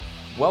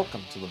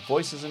Welcome to the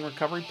Voices in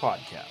Recovery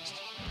podcast.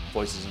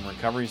 Voices in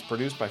Recovery is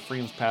produced by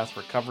Freedom's Path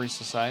Recovery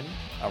Society,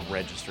 a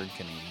registered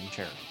Canadian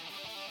charity.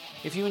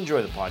 If you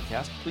enjoy the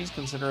podcast, please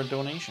consider a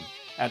donation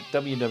at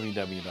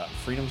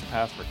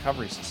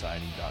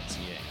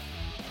www.freedomspathrecoverysociety.ca.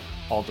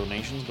 All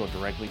donations go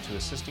directly to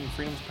assisting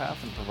Freedom's Path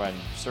and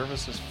providing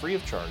services free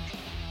of charge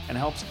and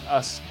helps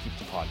us keep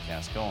the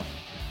podcast going.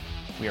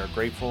 We are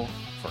grateful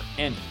for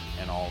any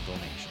and all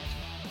donations.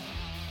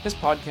 This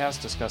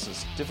podcast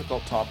discusses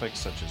difficult topics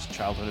such as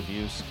childhood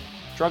abuse,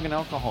 drug and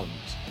alcohol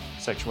use,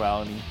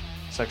 sexuality,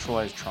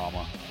 sexualized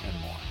trauma, and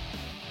more.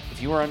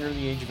 If you are under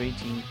the age of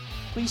 18,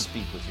 please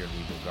speak with your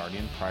legal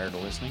guardian prior to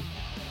listening.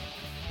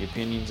 The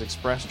opinions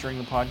expressed during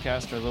the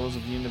podcast are those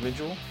of the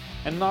individual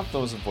and not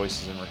those of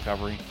Voices in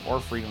Recovery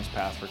or Freedom's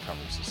Path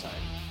Recovery Society.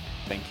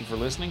 Thank you for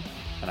listening,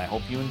 and I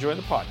hope you enjoy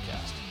the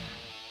podcast.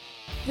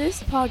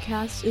 This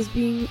podcast is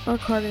being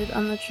recorded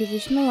on the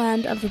traditional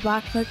land of the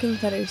Blackfoot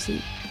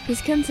Confederacy. This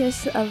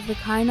consists of the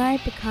Kainai,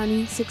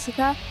 Piikani,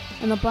 Siksika,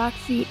 and the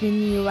Blackfeet in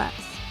the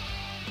U.S.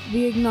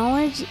 We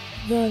acknowledge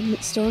the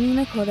Stoney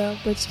Nakoda,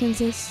 which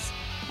consists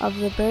of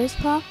the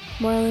Bearspaw,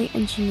 Morley,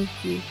 and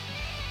Chiniki.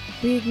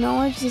 We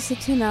acknowledge the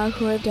Tsuut'ina,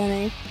 who are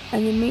Dene,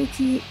 and the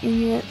Métis,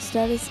 Inuit,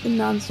 status, and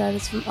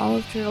non-status from all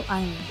of Turtle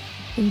Island,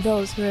 and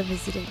those who are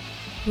visiting.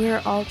 We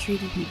are all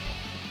treaty people.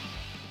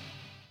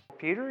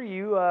 Peter,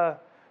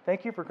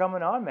 thank you for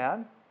coming on,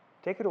 man.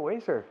 Take it away,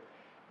 sir.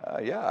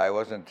 I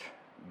wasn't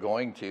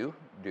going to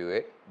do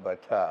it,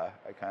 but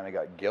I kind of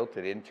got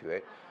guilted into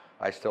it.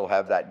 I still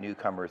have that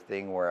newcomer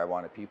thing where I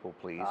want to people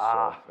please,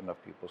 so if enough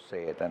people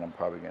say it, then I'm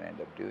probably going to end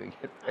up doing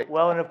it. Right?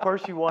 Well, and of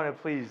course you want to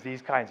please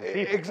these kinds of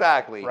people.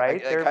 Exactly.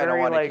 Right? I kind of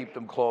want to keep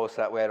them close,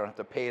 that way I don't have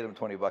to pay them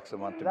 $20 a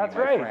month to be my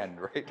friend,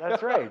 right?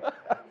 That's right.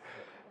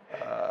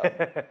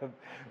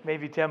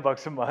 Maybe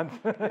 $10 a month.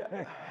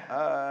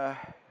 That's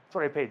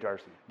what I paid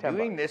Darcy.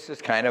 Doing this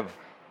is kind of,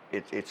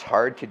 it's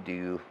hard to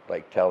do,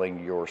 like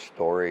telling your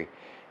story,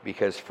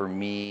 because for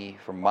me,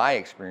 from my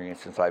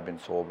experience since I've been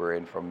sober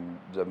and from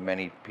the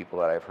many people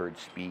that I've heard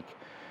speak,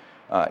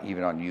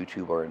 even on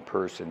YouTube or in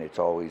person, it's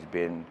always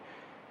been,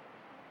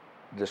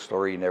 the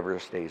story never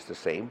stays the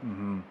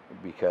same,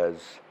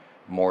 because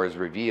more is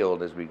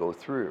revealed as we go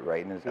through it,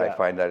 right? And I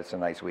find that it's a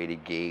nice way to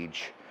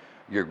gauge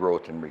your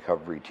growth in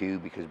recovery too,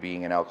 because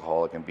being an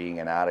alcoholic and being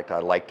an addict, I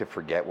like to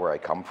forget where I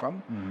come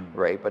from,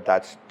 right? But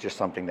that's just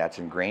something that's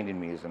ingrained in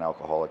me as an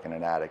alcoholic and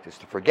an addict, is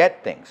to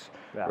forget things,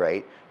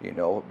 right? You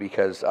know,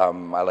 because I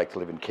like to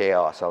live in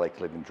chaos, I like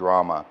to live in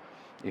drama,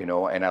 you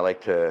know, and I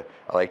like to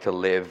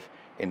live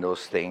in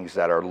those things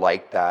that are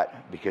like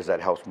that, because that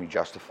helps me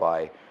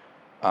justify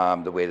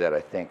the way that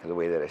I think, the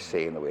way that I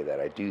say, and the way that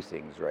I do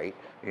things, right?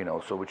 You know,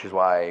 so which is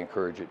why I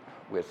encourage it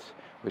with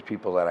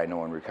people that I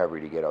know in recovery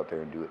to get out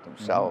there and do it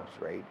themselves,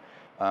 right?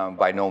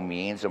 By no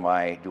means do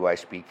I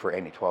speak for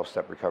any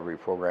 12-step recovery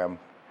program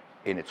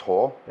in its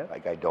whole.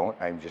 Like, I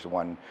don't. I'm just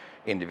one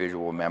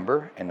individual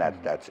member, and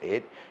that's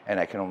it. And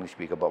I can only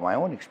speak about my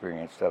own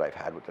experience that I've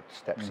had with the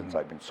steps since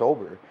I've been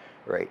sober,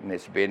 right? And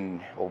it's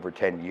been over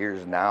 10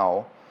 years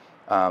now,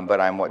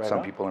 but I'm what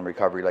some people in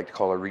recovery like to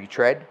call a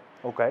retread.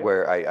 Okay.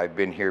 Where I've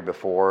been here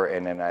before,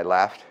 and then I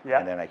left,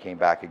 and then I came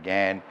back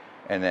again.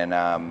 And then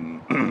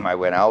I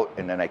went out,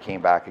 and then I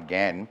came back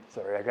again.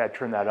 Sorry, I got to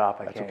turn that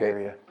off. I can't hear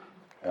you.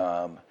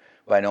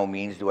 By no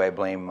means do I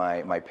blame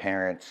my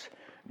parents.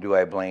 Do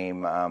I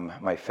blame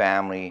my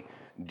family?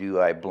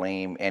 Do I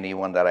blame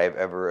anyone that I've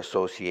ever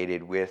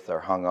associated with or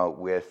hung out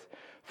with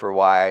for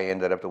why I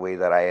ended up the way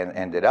that I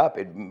ended up?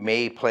 It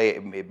may play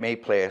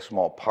a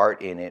small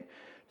part in it,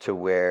 to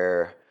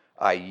where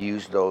I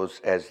use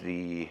those as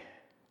the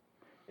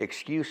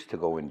excuse to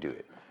go and do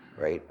it.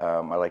 Right.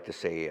 I like to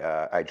say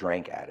I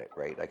drank at it.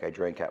 Right. Like, I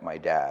drank at my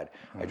dad.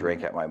 I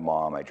drank at my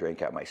mom. I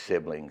drank at my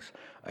siblings.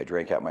 I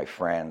drank at my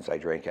friends. I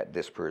drank at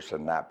this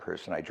person, that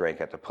person. I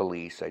drank at the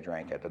police. I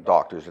drank at the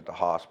doctors at the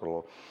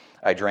hospital.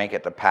 I drank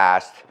at the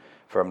past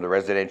from the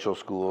residential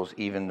schools,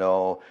 even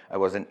though I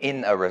wasn't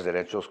in a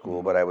residential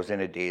school, but I was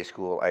in a day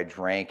school. I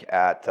drank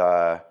at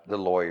the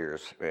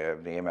lawyers, the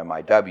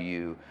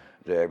MMIW,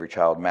 the Every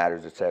Child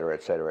Matters, et cetera,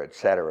 et cetera, et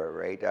cetera.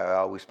 Right. I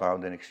always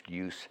found an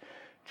excuse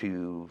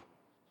to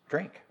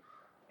drink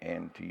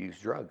and to use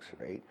drugs,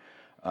 right?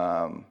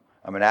 I'm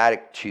an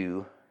addict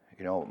too.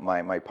 You know,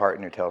 my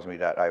partner tells me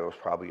that I was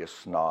probably a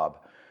snob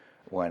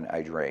when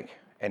I drank,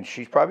 and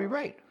she's probably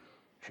right.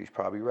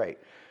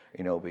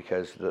 You know,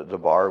 because the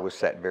bar was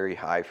set very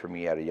high for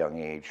me at a young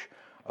age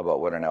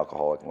about what an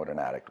alcoholic and what an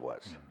addict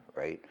was,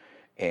 right?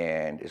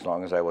 And as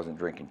long as I wasn't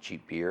drinking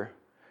cheap beer,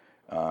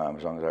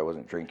 as long as I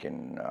wasn't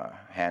drinking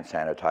hand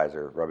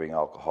sanitizer, rubbing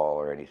alcohol,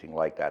 or anything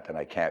like that, then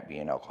I can't be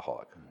an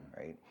alcoholic,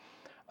 right?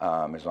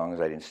 As long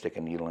as I didn't stick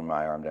a needle in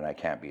my arm, then I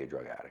can't be a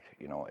drug addict.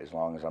 You know, as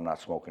long as I'm not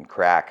smoking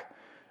crack,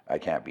 I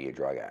can't be a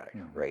drug addict,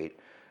 right?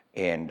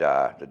 And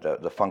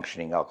the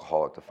functioning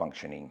alcoholic, the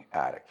functioning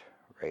addict,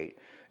 right?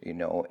 You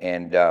know,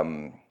 and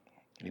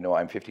you know,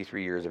 I'm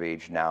 53 years of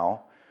age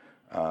now.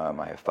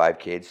 I have 5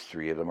 kids.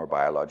 3 of them are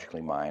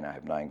biologically mine. I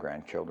have 9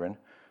 grandchildren.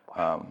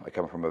 I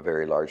come from a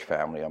very large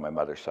family on my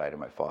mother's side and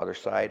my father's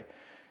side.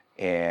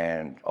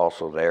 and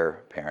also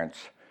their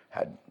parents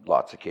had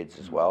lots of kids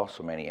as well,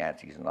 so many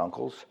aunties and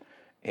uncles.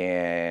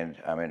 And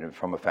I mean,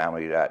 from a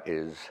family that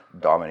is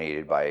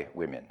dominated by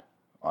women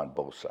on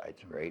both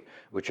sides, right?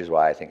 Which is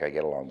why I think I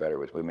get along better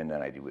with women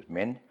than I do with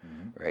men,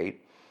 right?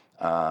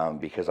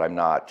 Because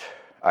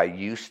I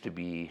used to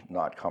be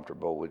not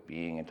comfortable with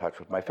being in touch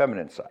with my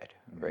feminine side,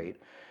 right?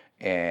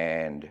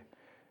 And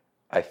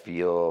I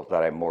feel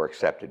that I'm more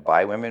accepted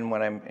by women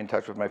when I'm in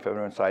touch with my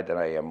feminine side than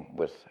I am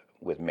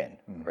with men,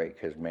 right?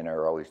 Because men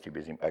are always too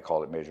busy. I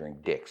call it measuring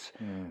dicks,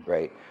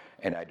 right?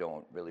 And I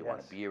don't really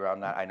want to be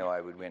around that. I know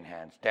I would win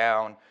hands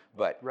down,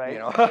 but Right. you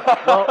know.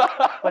 Well,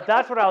 but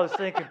that's what I was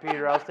thinking,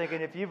 Peter. I was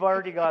thinking, if you've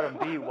already got them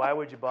beat, why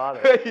would you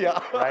bother?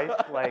 Yeah. Right?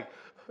 Like,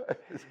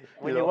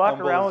 when you know, walk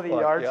humble around as with a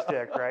fuck,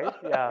 yardstick, right?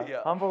 Yeah.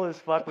 Yeah. Humble as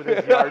fuck with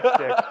his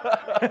yardstick.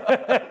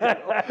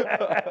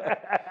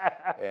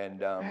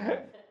 And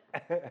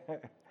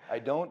I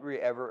don't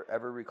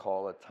ever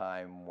recall a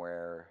time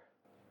where,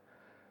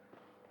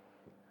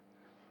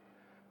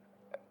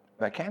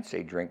 I can't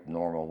say drink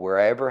normal, where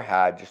I ever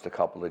had just a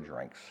couple of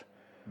drinks,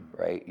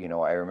 right? You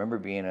know, I remember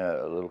being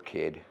a little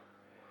kid,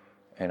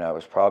 and I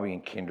was probably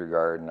in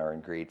kindergarten or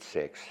in grade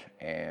 6,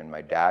 and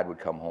my dad would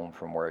come home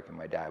from work, and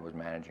my dad was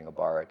managing a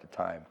bar at the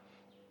time.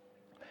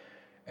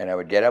 And I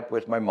would get up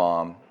with my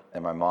mom,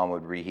 and my mom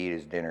would reheat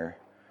his dinner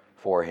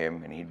for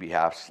him, and he'd be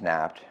half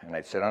snapped, and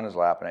I'd sit on his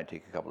lap, and I'd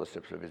take a couple of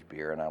sips of his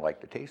beer, and I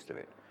liked the taste of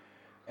it.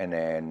 And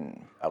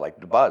then I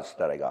liked the buzz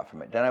that I got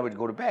from it. Then I would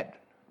go to bed,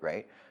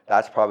 right?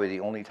 That's probably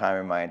the only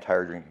time in my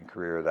entire drinking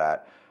career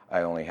that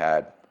I only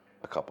had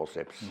a couple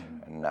sips,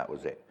 and that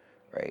was it,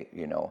 right?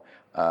 You know,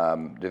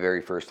 the very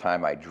first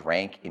time I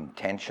drank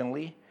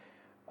intentionally,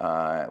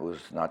 it was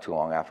not too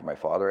long after my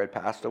father had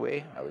passed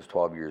away. I was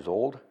 12 years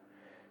old,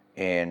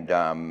 and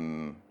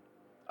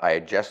I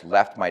had just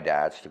left my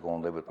dad's to go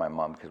and live with my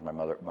mom because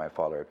my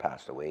father had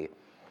passed away.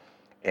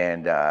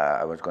 And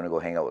I was going to go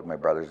hang out with my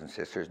brothers and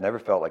sisters. Never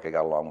felt like I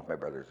got along with my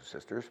brothers and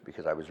sisters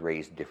because I was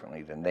raised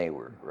differently than they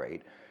were,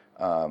 right?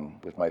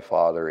 With my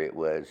father, it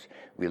was,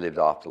 we lived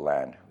off the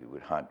land. We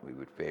would hunt, we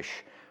would fish,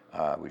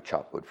 we'd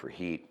chop wood for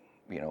heat,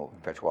 you know,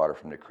 fetch water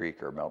from the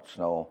creek or melt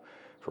snow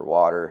for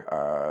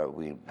water.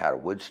 We had a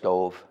wood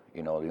stove.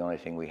 You know, the only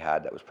thing we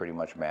had that was pretty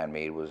much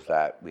man-made was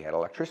that we had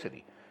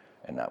electricity,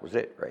 and that was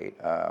it, right?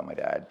 My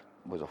dad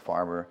was a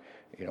farmer.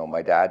 You know,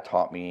 my dad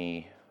taught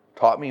me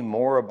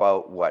more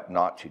about what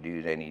not to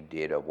do than he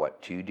did of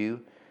what to do,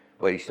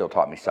 but he still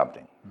taught me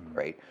something,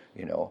 right?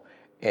 You know,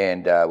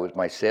 and with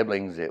my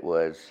siblings,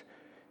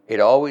 it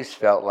always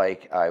felt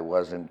like I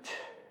wasn't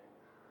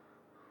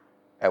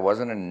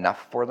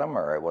enough for them,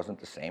 or I wasn't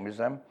the same as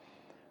them.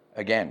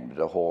 Again,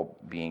 the whole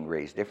being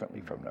raised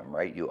differently from them,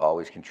 right? You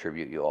always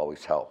contribute, you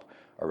always help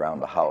around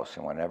the house.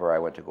 And whenever I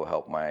went to go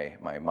help my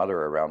mother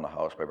around the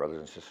house, my brothers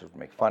and sisters would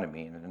make fun of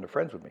me, and then the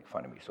friends would make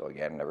fun of me. So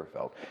again, never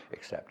felt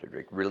accepted.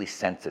 Like, really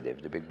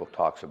sensitive. The big book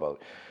talks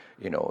about,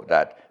 you know,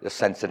 that the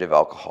sensitive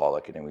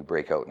alcoholic, and then we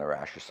break out in a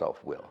rash of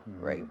self-will,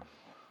 right?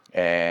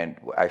 And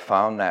I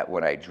found that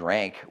when I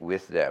drank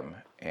with them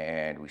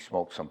and we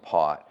smoked some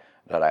pot,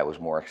 that I was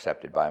more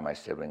accepted by my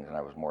siblings and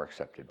I was more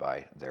accepted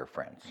by their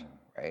friends,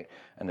 right?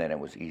 And then it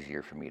was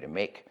easier for me to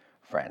make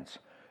friends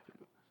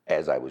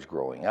as I was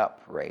growing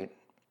up, right?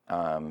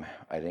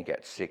 I think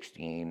at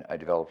 16, I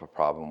developed a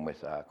problem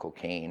with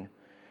cocaine,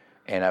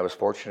 and I was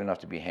fortunate enough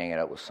to be hanging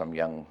out with some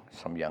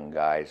young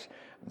guys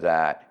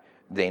that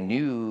they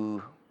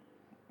knew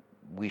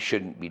we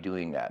shouldn't be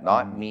doing that.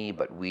 Not me,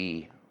 but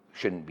we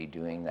shouldn't be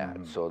doing that.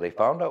 So they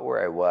found out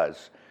where I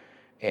was,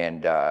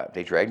 and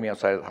they dragged me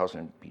outside of the house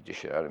and beat the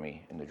shit out of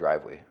me in the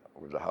driveway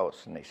over the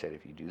house. And they said,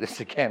 if you do this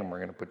again, we're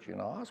going to put you in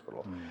the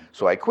hospital.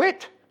 So I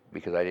quit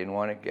because I didn't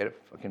want to get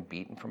fucking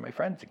beaten from my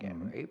friends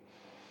again, right?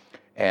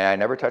 And I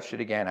never touched it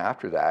again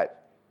after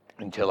that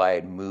until I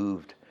had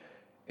moved.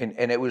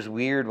 And it was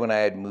weird when I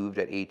had moved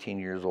at 18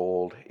 years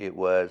old.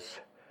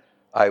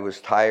 I was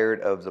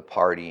tired of the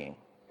partying,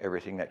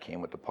 everything that came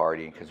with the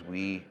partying, because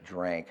we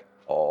drank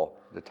all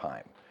the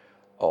time.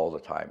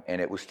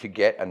 And it was to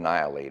get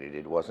annihilated.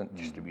 It wasn't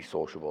just to be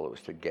sociable, it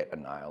was to get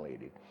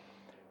annihilated.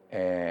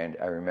 And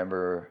I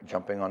remember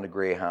jumping on the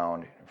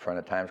Greyhound in front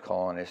of Times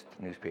Colonist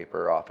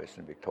newspaper office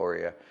in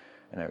Victoria,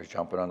 and I was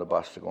jumping on the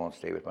bus to go and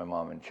stay with my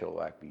mom in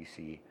Chilliwack,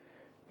 BC.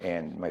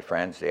 And my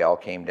friends, they all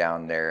came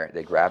down there.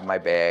 They grabbed my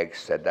bags,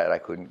 said that I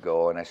couldn't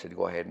go, and I said,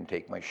 go ahead and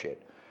take my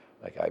shit.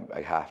 Like,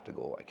 I have to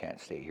go. I can't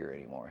stay here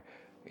anymore,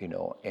 you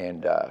know.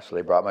 And so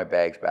they brought my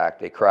bags back.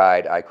 They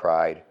cried. I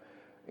cried,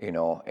 you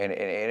know. And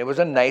it was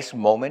a nice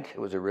moment. It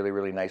was a really,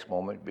 really nice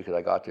moment because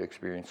I got to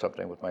experience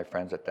something with my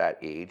friends at that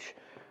age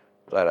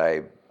that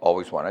I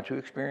always wanted to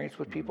experience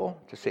with people,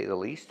 to say the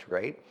least,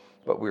 right?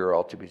 But we were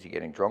all too busy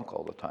getting drunk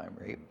all the time,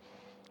 right?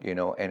 You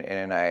know,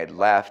 and I had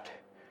left,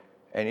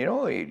 and you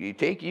know, you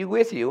take you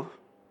with you,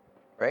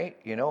 right?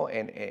 You know,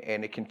 and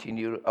it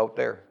continued out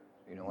there,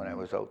 you know, when I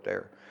was out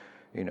there.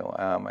 You know,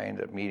 I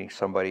ended up meeting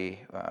somebody,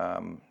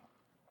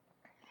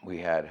 we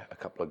had a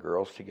couple of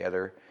girls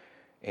together,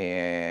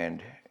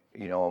 and,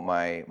 you know,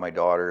 my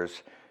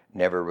daughters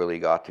never really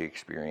got to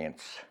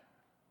experience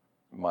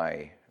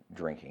my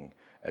drinking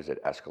as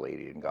it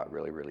escalated and got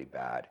really, really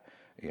bad.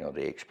 You know,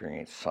 they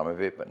experienced some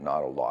of it, but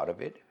not a lot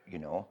of it, you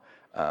know.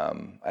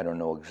 I don't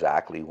know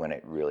exactly when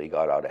it really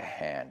got out of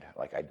hand.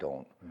 Like, I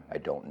don't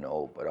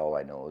know, but all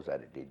I know is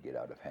that it did get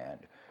out of hand,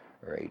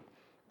 right?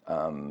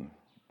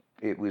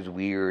 It was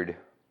weird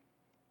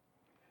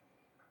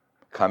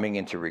coming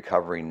into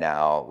recovery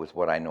now with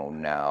what I know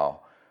now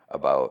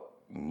about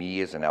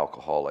me as an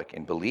alcoholic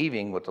and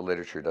believing what the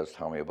literature does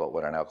tell me about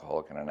what an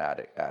alcoholic and an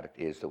addict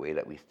is, the way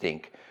that we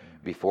think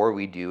before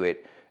we do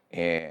it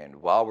and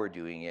while we're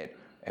doing it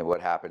and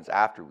what happens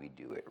after we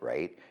do it,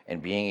 right?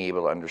 And being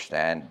able to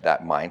understand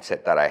that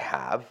mindset that I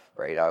have,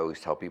 right? I always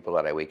tell people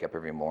that I wake up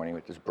every morning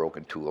with this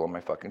broken tool on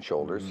my fucking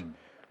shoulders,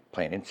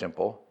 plain and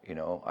simple. You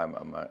know,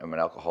 I'm an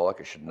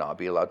alcoholic. I should not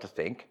be allowed to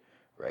think,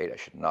 right? I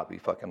should not be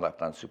fucking left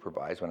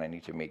unsupervised when I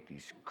need to make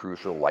these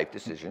crucial life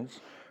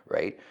decisions,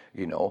 right?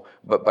 You know,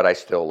 but I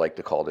still like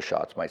to call the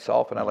shots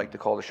myself, and I like to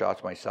call the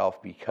shots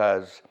myself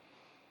because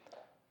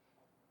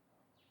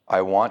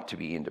I want to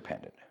be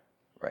independent,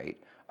 right?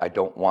 I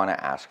don't want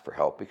to ask for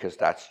help because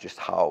that's just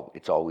how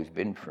it's always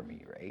been for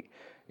me, right?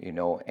 You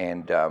know,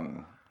 and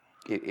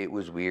it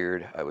was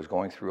weird. I was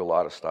going through a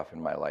lot of stuff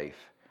in my life,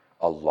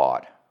 a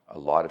lot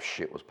of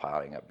shit was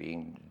piling up.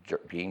 Being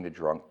the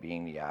drunk,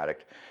 being the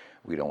addict,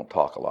 we don't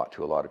talk a lot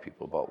to a lot of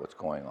people about what's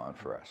going on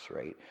for us,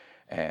 right?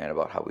 And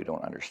about how we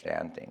don't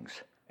understand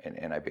things.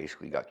 And I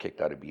basically got kicked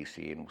out of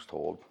BC and was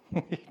told,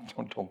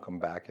 don't come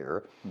back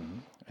here.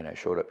 And I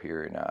showed up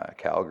here in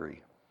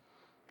Calgary,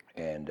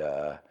 and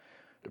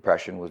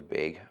depression was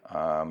big.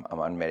 I'm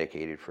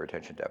unmedicated for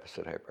attention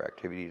deficit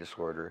hyperactivity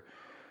disorder,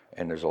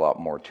 and there's a lot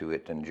more to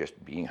it than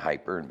just being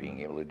hyper and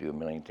being able to do a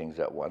million things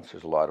at once.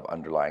 There's a lot of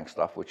underlying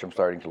stuff, which I'm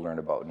starting to learn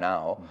about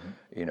now,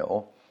 you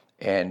know.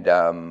 And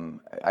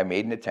I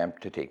made an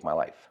attempt to take my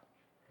life,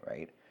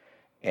 right?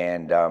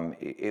 And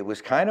it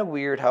was kind of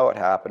weird how it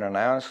happened, and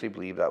I honestly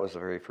believe that was the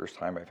very first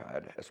time I've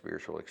had a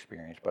spiritual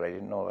experience, but I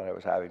didn't know that I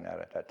was having that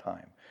at that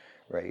time,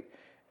 right?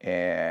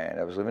 And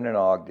I was living in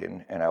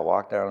Ogden, and I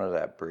walked down to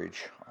that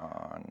bridge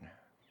on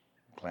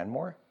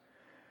Glenmore.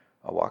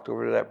 I walked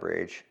over to that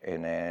bridge,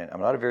 and then I'm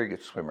not a very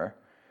good swimmer,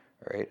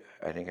 right?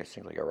 I think I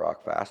sink like a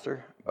rock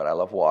faster, but I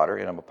love water,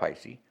 and I'm a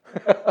Pisces.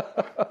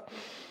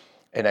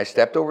 And I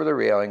stepped over the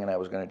railing, and I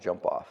was going to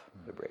jump off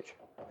the bridge,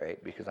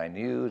 right? Because I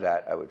knew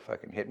that I would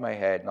fucking hit my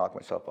head, knock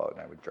myself out,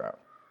 and I would drown,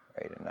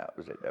 right? And that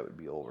was it. That would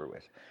be over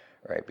with,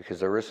 right?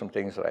 Because there were some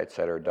things that I'd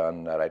said or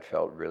done that I'd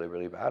felt really,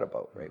 really bad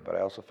about, right? But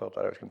I also felt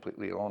that I was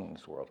completely alone in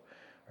this world,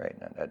 right?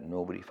 And that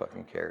nobody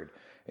fucking cared.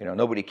 You know,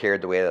 nobody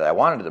cared the way that I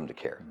wanted them to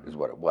care, is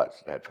what it was.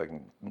 It had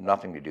fucking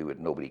nothing to do with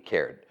nobody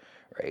cared,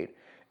 right?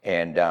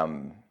 And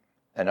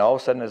all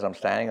of a sudden, as I'm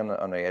standing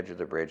on the edge of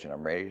the bridge and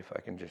I'm ready to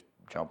fucking just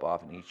jump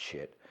off and eat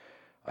shit,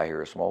 I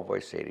hear a small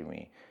voice say to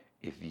me,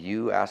 if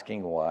you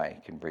asking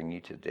why can bring you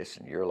to this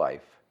in your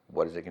life,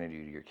 what is it going to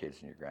do to your kids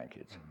and your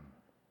grandkids?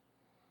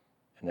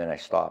 And then I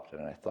stopped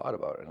and I thought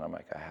about it, and I'm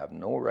like, I have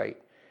no right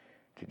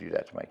to do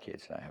that to my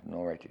kids, and I have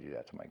no right to do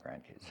that to my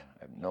grandkids.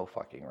 I have no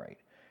fucking right,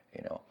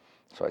 you know.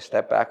 So I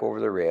stepped back over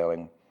the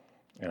railing,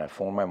 and I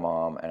phoned my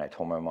mom, and I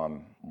told my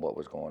mom what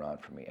was going on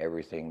for me.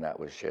 Everything that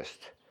was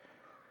just,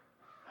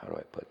 how do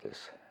I put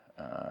this?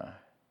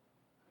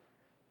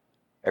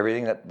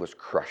 Everything that was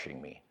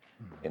crushing me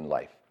in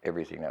life,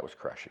 everything that was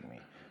crushing me,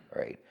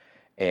 right?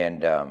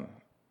 And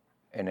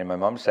then my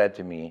mom said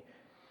to me,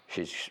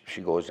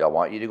 she goes, I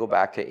want you to go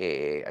back to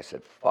AA. I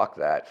said, fuck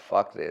that,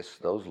 fuck this.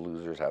 Those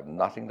losers have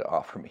nothing to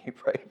offer me,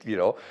 right? You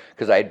know,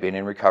 because I had been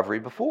in recovery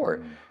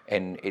before,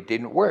 and it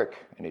didn't work.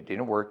 And it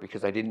didn't work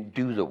because I didn't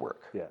do the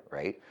work,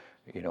 right?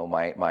 You know,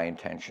 my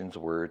intentions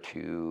were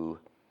to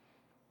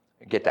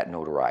get that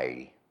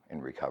notoriety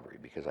in recovery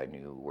because I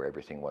knew where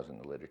everything was in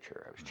the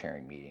literature. I was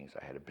chairing meetings.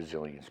 I had a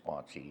bazillion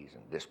sponsees,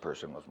 and this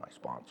person was my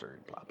sponsor,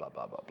 and blah, blah,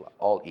 blah, blah, blah.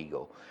 All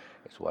ego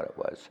is what it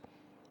was.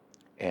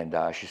 And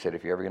she said,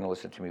 if you're ever going to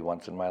listen to me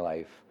once in my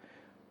life,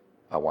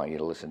 I want you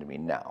to listen to me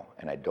now,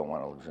 and I don't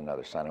want to lose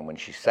another son. And when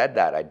she said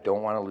that, I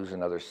don't want to lose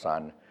another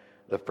son,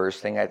 the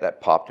first thing that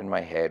popped in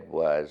my head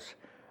was,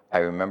 I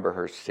remember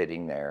her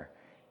sitting there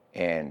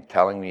and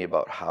telling me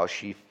about how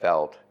she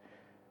felt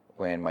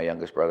when my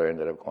youngest brother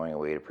ended up going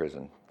away to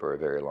prison for a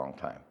very long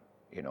time,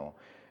 you know,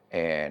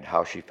 and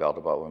how she felt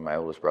about when my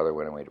oldest brother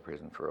went away to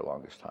prison for the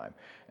longest time,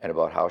 and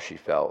about how she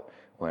felt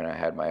when I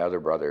had my other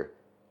brother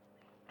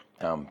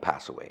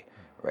pass away,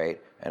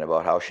 right? And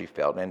about how she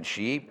felt. And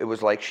it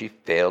was like she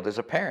failed as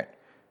a parent,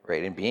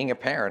 right? And being a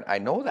parent, I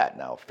know that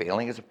now,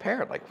 failing as a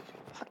parent, like,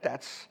 fuck,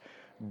 that's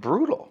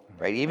brutal,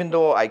 right? Even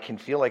though I can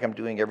feel like I'm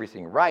doing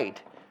everything right,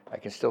 I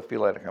can still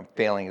feel like I'm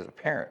failing as a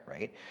parent,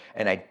 right?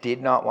 And I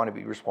did not want to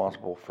be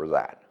responsible for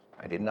that.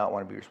 I did not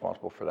want to be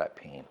responsible for that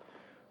pain,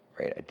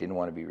 right? I didn't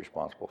want to be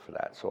responsible for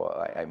that.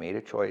 So I made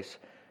a choice,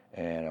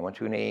 and I went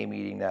to an AA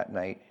meeting that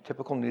night.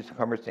 Typical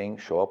newcomer thing,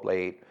 show up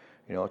late,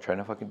 you know, trying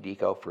to fucking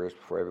deke out first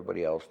before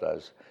everybody else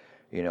does,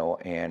 you know.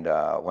 And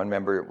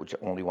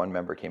only one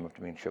member came up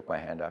to me and shook my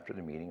hand after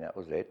the meeting. That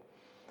was it.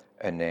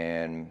 And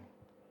then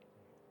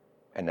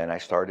I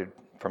started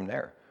from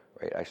there,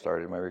 right? I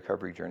started my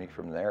recovery journey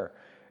from there.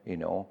 you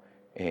know,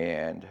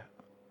 and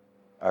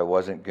I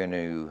wasn't going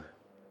to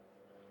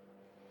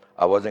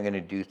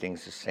do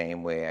things the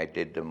same way I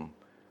did them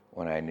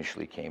when I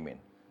initially came in.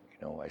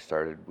 You know, I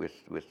started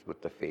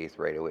with the faith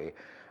right away.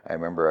 I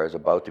remember I was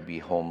about to be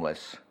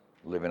homeless,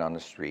 living on the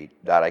street.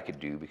 That I could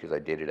do because I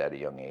did it at a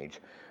young age,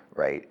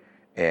 right?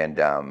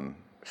 And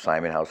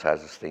Simon House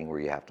has this thing where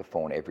you have to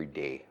phone every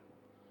day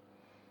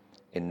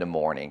in the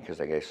morning, because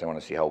I guess I want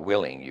to see how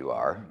willing you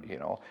are. You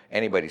know,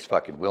 anybody's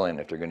fucking willing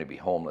if they're going to be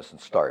homeless and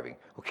starving,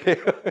 okay?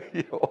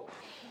 You know,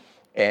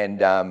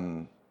 and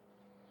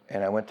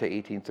I went to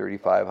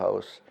 1835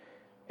 House,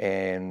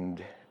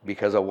 and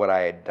because of what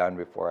I had done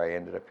before I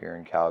ended up here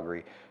in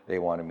Calgary, they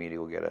wanted me to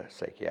go get a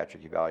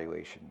psychiatric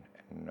evaluation,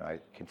 and I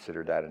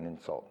considered that an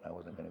insult. I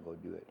wasn't going to go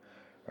do it.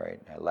 All right,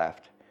 I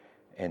left,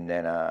 and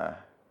then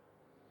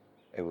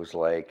it was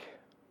like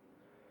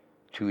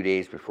 2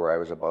 days before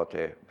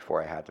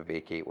I had to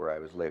vacate where I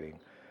was living,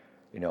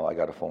 you know, I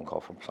got a phone call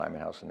from Simon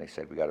House, and they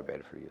said, we got a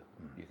bed for you.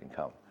 You can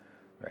come,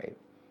 right?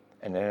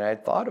 And then I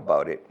thought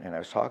about it, and I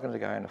was talking to the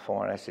guy on the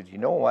phone, and I said, you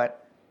know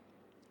what?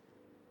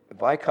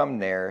 If I come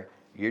there,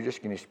 you're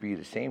just going to spew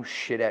the same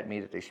shit at me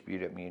that they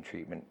spewed at me in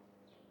treatment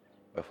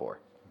before.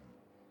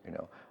 You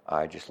know,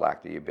 I just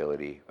lack the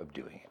ability of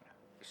doing it.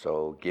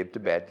 So give the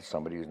bed to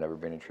somebody who's never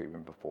been in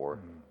treatment before,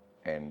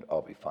 and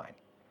I'll be fine,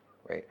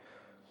 right?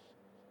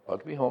 About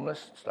to be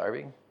homeless,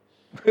 starving,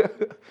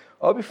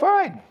 I'll be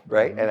fine,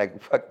 right? And I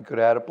fucking could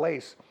have had a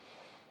place.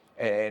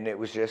 And it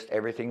was just,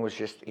 everything was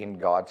just in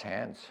God's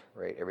hands,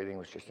 right? Everything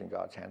was just in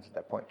God's hands at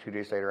that point. 2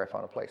 days later, I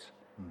found a place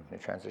in a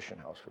transition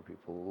house for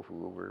people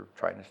who were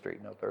trying to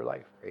straighten out their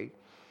life, right?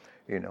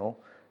 You know,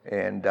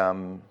 and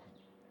a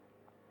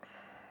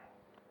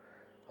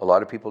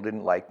lot of people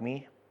didn't like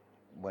me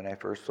when I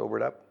first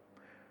sobered up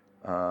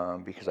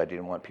because I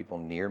didn't want people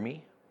near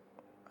me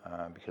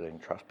because I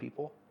didn't trust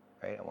people,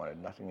 right? I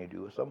wanted nothing to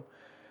do with them.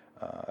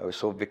 I was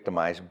so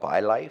victimized by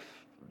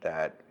life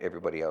that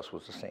everybody else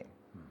was the same,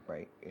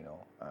 right? You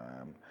know,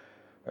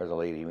 there's a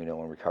lady we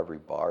know in recovery,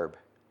 Barb,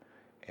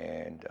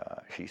 and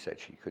she said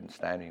she couldn't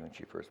stand me when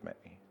she first met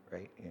me,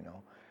 right? You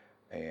know,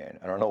 and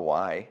I don't know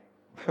why.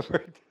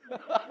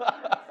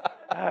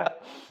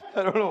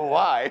 I don't know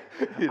why,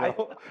 you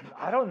know.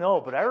 I don't know,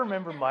 but I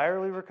remember my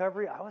early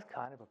recovery, I was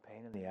kind of a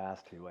pain in the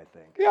ass too, I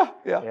think.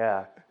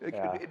 Yeah.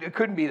 It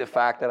couldn't be the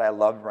fact that I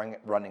loved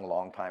running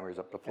long timers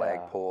up the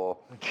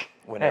flagpole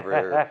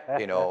whenever,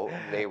 you know,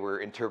 they were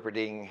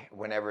interpreting,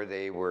 whenever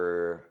they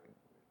were,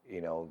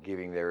 you know,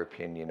 giving their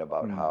opinion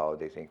about how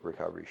they think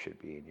recovery should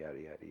be, and yada,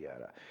 yada,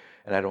 yada.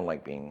 And I don't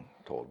like being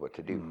told what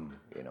to do,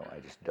 you know, I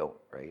just don't,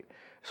 right?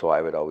 So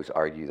I would always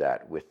argue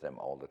that with them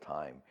all the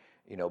time.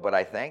 You know, but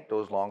I thank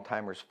those long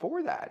timers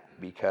for that,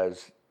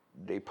 because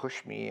they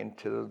pushed me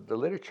into the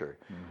literature,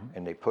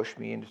 and they pushed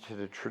me into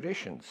the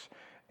traditions,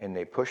 and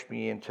they pushed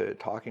me into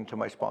talking to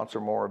my sponsor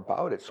more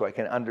about it so I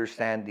can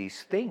understand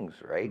these things,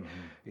 right?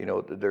 You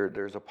know,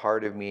 there's a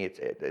part of me,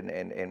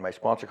 and my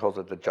sponsor calls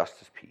it the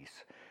justice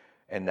piece,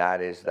 and that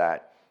is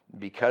that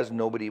because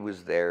nobody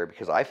was there,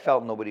 because I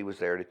felt nobody was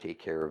there to take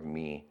care of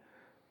me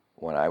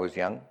when I was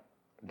young,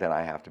 then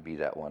I have to be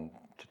that one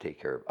to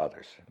take care of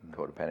others.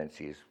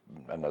 Codependency is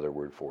another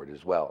word for it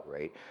as well,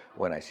 right?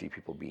 When I see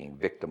people being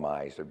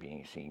victimized or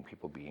seeing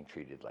people being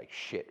treated like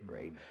shit,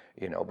 right?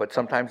 You know, but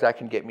sometimes that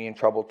can get me in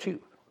trouble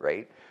too,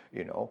 right?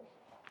 You know,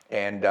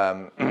 and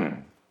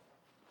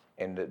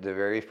and the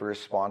very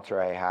first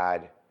sponsor I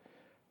had,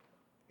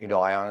 you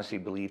know, I honestly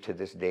believe to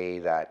this day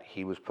that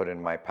he was put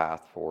in my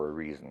path for a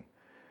reason,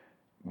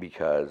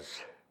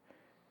 because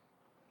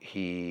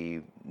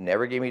he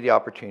never gave me the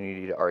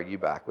opportunity to argue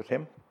back with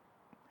him.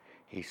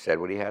 He said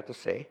what he had to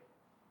say,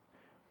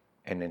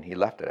 and then he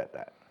left it at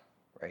that,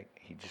 right?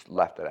 He just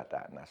left it at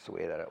that, and that's the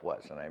way that it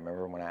was. And I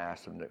remember when I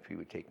asked him if he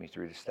would take me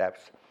through the steps,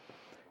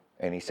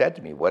 and he said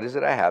to me, what is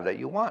it I have that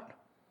you want,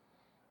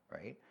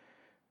 right?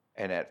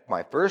 And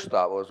my first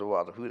thought was,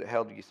 well, who the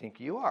hell do you think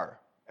you are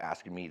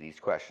asking me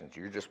these questions?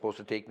 You're just supposed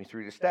to take me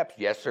through the steps,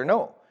 yes or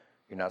no.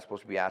 You're not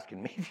supposed to be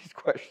asking me these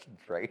questions,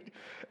 right?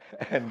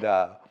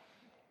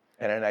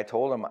 And then I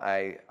told him,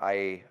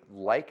 I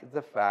like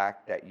the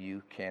fact that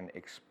you can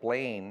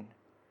explain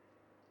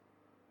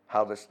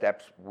how the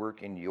steps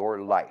work in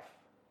your life.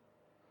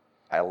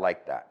 I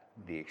like that,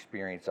 the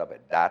experience of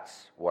it.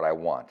 That's what I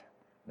want.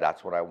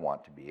 That's what I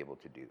want to be able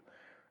to do.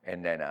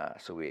 And then,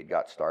 so we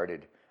got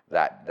started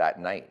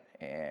that night.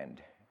 And,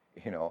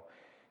 you know,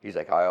 he's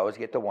like, I always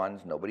get the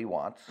ones nobody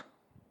wants,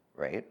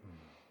 right?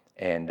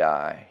 And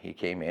he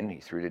came in,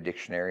 he threw the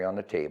dictionary on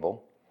the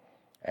table.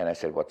 And I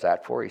said, what's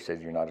that for? He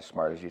said, you're not as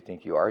smart as you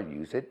think you are.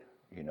 Use it,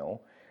 you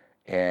know.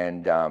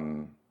 And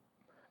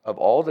of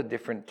all the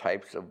different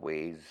types of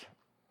ways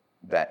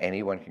that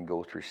anyone can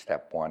go through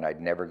step one,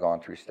 I'd never gone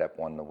through step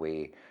one the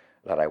way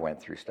that I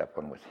went through step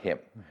one with him,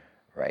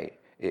 right?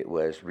 It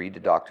was read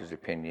the doctor's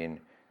opinion,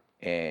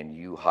 and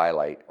you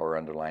highlight or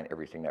underline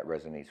everything that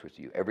resonates with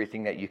you,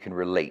 everything that you can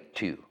relate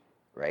to,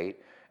 right?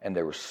 And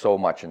there was so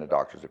much in the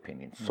doctor's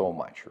opinion, so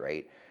much,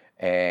 right?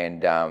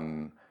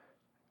 And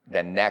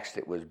then next,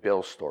 it was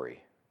Bill's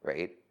story,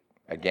 right?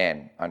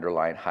 Again,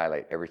 underline,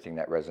 highlight everything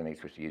that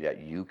resonates with you that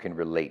you can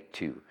relate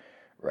to,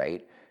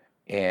 right?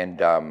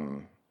 And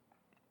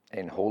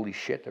holy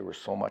shit, there was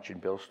so much in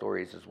Bill's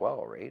stories as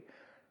well, right?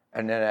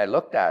 And then I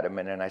looked at him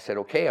and then I said,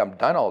 okay, I'm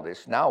done all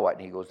this. Now what?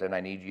 And he goes, then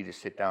I need you to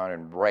sit down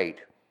and write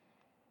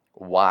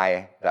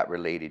why that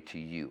related to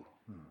you,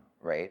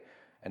 right?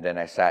 And then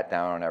I sat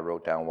down and I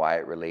wrote down why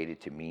it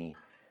related to me.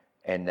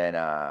 And then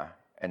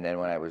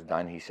when I was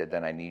done, he said,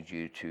 then I need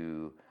you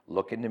to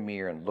look in the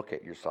mirror and look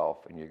at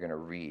yourself, and you're going to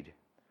read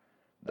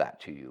that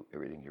to you,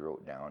 everything you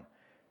wrote down.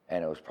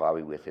 And it was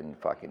probably within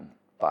fucking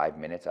 5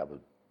 minutes, I was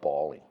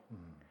bawling.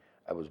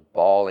 I was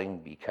bawling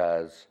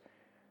because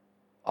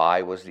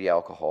I was the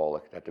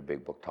alcoholic that the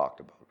big book talked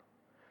about.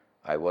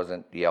 I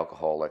wasn't the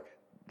alcoholic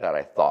that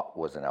I thought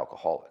was an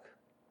alcoholic,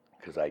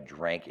 because I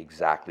drank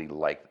exactly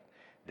like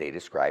they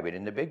describe it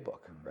in the big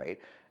book, right?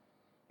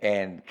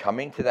 And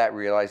coming to that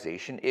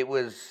realization, it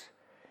was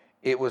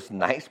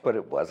nice, but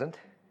it wasn't,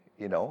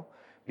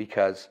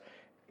 because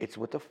it's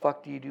what the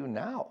fuck do you do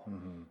now?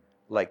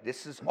 Like,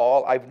 this is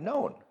all I've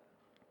known.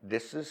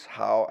 This is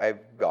how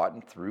I've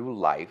gotten through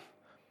life.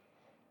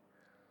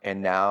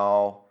 And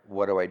now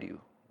what do I do?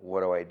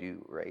 What do I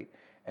do, right?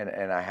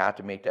 And I had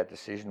to make that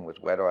decision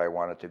with whether I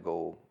wanted to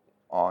go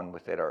on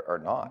with it or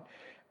not.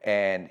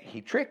 And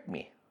he tricked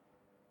me,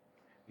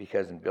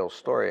 because in Bill's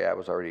story, I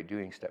was already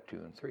doing step 2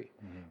 and 3,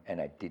 and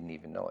I didn't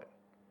even know it,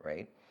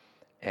 right?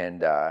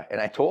 And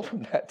I told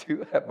him that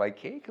too at my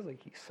cake. I was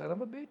like, you son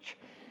of a bitch.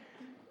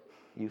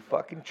 You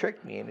fucking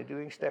tricked me into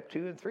doing step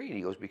 2 and 3. And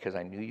he goes, because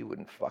I knew you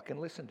wouldn't fucking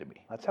listen to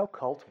me. That's how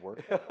cults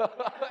work.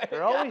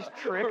 They're always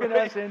tricking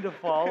us into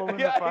following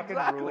the fucking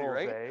rules,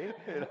 right? eh?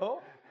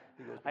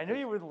 He goes, I knew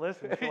you wouldn't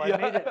listen, so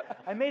Yeah.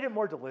 I made it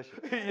more delicious.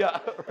 Yeah,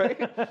 right?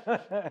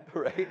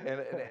 Right?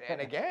 And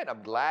again,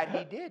 I'm glad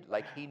he did.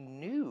 Like, he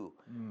knew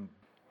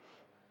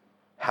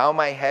how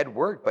my head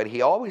worked. But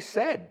he always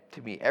said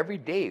to me every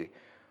day,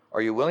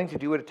 are you willing to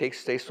do what it takes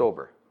to stay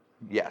sober?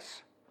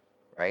 Yes.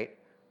 Right?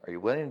 Are you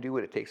willing to do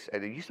what it takes?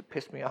 And it used to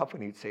piss me off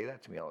when he'd say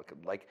that to me.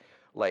 Like,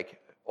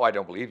 oh, I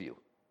don't believe you.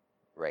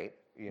 Right?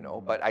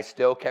 But I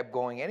still kept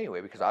going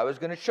anyway, because I was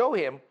going to show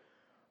him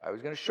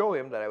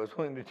that I was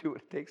willing to do what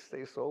it takes to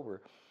stay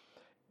sober.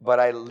 But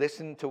I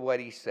listened to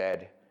what he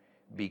said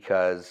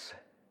because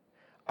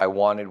I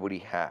wanted what he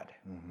had,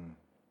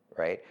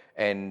 right?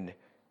 And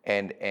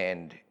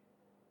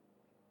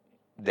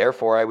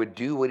therefore I would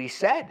do what he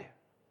said,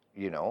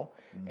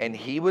 And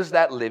he was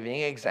that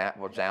living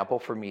example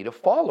for me to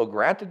follow.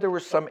 Granted, there were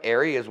some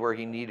areas where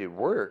he needed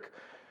work,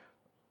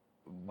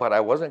 but I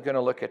wasn't going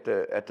to look at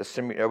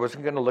I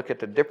wasn't going to look at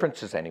the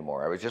differences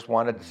anymore. I just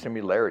wanted the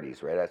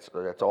similarities, right?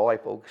 That's all I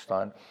focused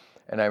on.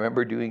 And I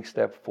remember doing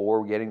step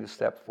 4, getting to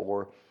step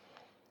 4,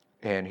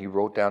 and he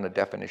wrote down the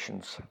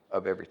definitions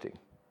of everything,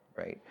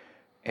 right?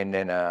 And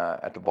then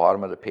at the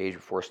bottom of the page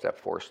before step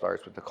 4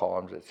 starts with the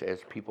columns, it says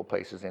people,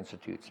 places,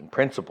 institutes, and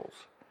principles,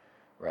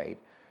 right?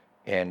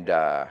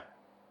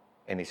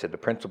 And he said the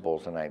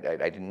principles, and I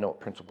didn't know what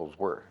principles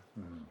were.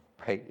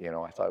 Right,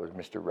 I thought it was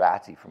Mr.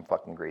 Ratsy from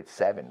fucking grade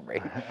 7,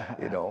 right?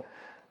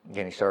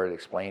 And he started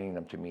explaining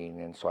them to me, and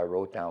then so I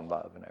wrote down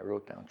love, and I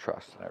wrote down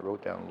trust, and I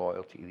wrote down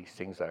loyalty, these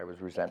things that I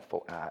was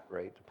resentful at,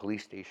 right? The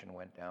police station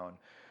went down,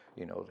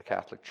 the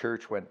Catholic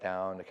Church went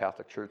down, the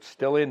Catholic Church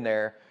still in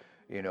there,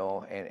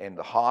 and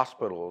the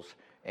hospitals,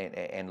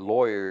 and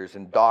lawyers,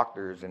 and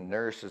doctors, and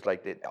nurses,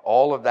 like that,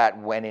 all of that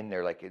went in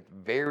there, like it's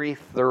very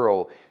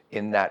thorough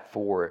in that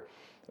 4.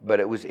 But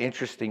it was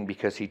interesting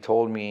because he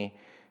told me,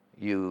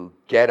 you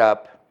get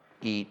up,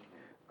 eat,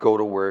 go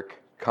to work,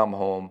 come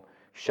home,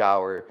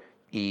 shower,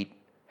 eat,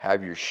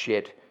 have your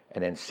shit,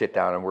 and then sit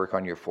down and work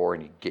on your 4,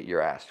 and you get your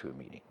ass to a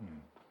meeting. And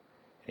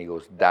he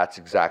goes, that's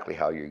exactly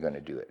how you're going to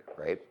do it,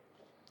 right?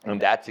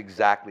 And that's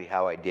exactly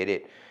how I did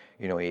it.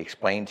 He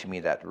explained to me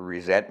that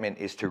resentment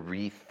is to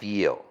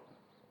re-feel,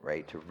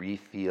 right? To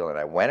re-feel. And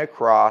I went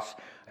across.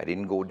 I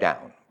didn't go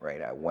down,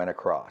 right? I went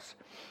across.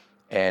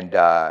 And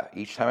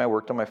each time I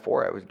worked on my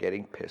 4, I was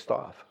getting pissed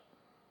off.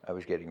 I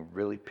was getting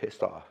really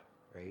pissed off,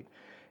 right?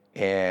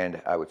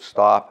 And I would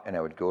stop and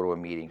I would go to a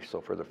meeting.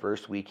 So for the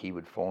first week, he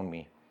would phone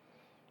me,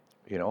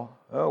 oh,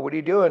 what are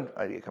you doing?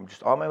 I'm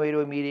just on my way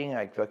to a meeting.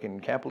 I fucking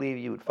can't believe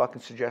you would fucking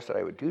suggest that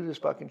I would do this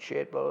fucking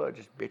shit, blah, blah,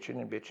 just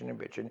bitching and bitching and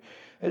bitching.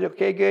 I said,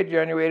 okay, good,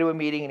 you're on your way to a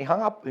meeting. And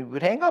he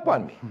would hang up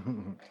on me,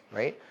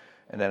 right?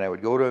 And then I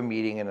would go to a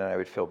meeting and then I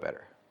would feel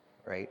better,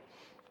 right?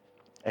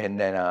 And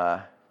then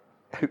I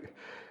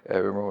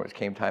remember when it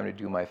came time to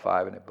do my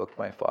 5, and I booked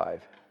my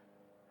 5.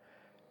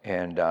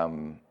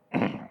 And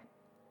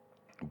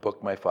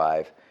booked my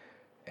 5,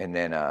 and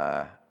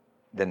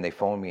then they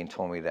phoned me and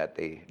told me that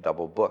they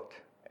double booked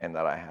and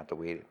that I had to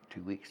wait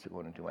 2 weeks to go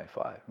and do my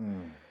 5.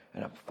 And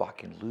I'm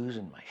fucking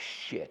losing my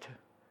shit.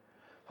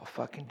 How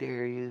fucking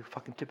dare you,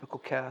 fucking typical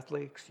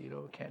Catholics,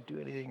 can't do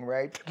anything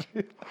right.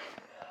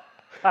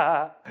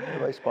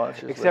 My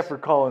sponsors, except for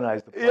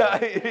colonize the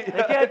planet.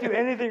 They can't do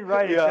anything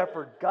right except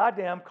for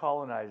goddamn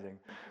colonizing.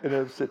 And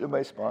I'm sitting in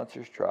my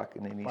sponsor's truck,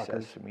 and then he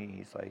says to me,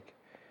 he's like,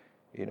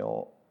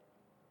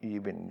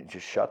 you've been,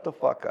 just shut the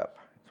fuck up.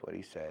 That's what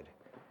he said.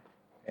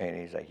 And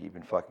he's like, you've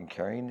been fucking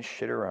carrying this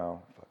shit around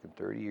fucking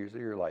 30 years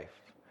of your life.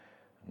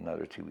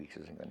 Another 2 weeks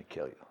isn't going to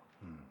kill you,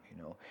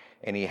 you know.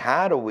 And he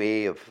had a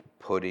way of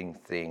putting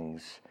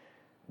things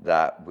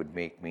that would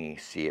make me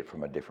see it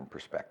from a different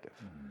perspective,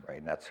 right?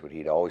 And that's what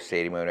he'd always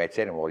say to me when I'd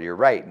say to him, well, you're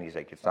right. And he's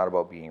like, it's not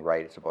about being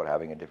right, it's about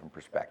having a different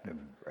perspective,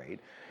 right?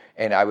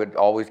 And I would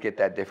always get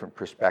that different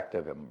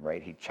perspective of him,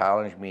 right? He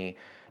challenged me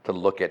to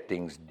look at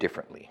things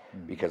differently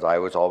because I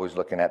was always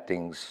looking at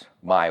things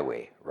my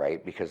way,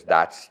 right? Because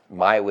that's,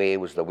 my way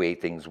was the way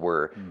things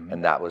were,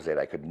 and that was it.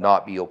 I could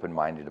not be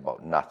open-minded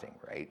about nothing,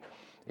 right?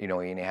 You know,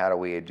 and he had a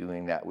way of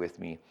doing that with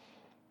me,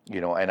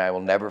 you know, and I will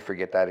never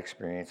forget that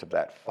experience of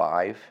that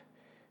 5,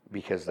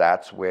 because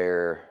that's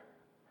where,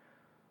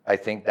 I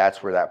think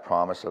that's where that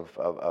promise of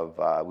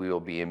we will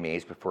be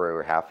amazed before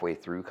we're halfway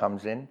through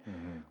comes in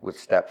with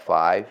step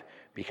 5,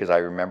 because I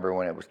remember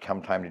when it was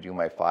come time to do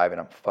my 5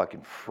 and I'm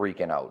fucking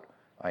freaking out.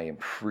 I am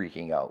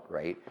freaking out,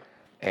 right?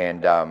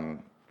 And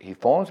he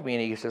phones me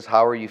and he says,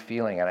 how are you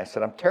feeling? And I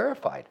said, I'm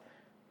terrified.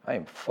 I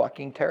am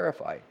fucking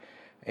terrified.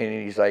 And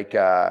he's like,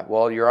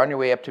 well, you're on your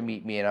way up to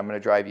meet me and I'm going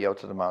to drive you out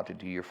to the mountain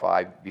to do your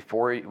 5.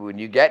 When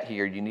you get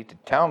here, you need to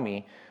tell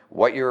me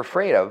what you're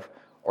afraid of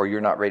or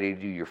you're not ready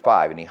to do your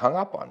 5. And he hung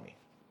up on me,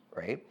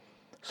 right?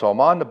 So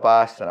I'm on the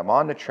bus and I'm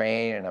on the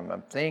train and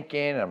I'm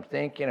thinking,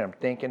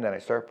 then I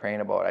start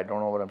praying about, I don't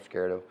know what I'm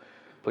scared of.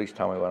 Please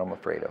tell me what I'm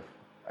afraid of.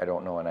 I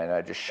don't know. And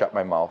I just shut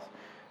my mouth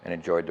and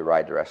enjoyed the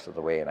ride the rest of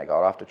the way. And I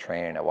got off the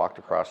train and I walked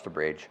across the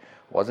bridge.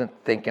 Wasn't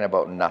thinking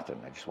about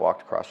nothing. I just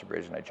walked across the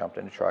bridge and I jumped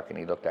in the truck and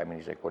he looked at me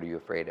and he's like, what are you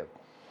afraid of?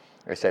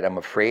 I said, I'm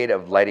afraid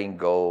of letting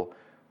go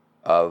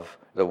of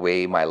the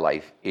way my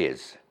life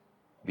is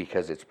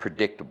because it's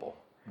predictable.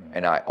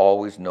 And I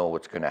always know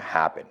what's going to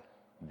happen.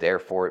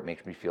 Therefore, it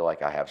makes me feel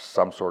like I have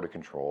some sort of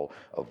control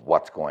of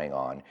what's going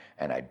on,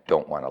 and I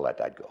don't want to let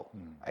that go.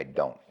 I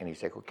don't. And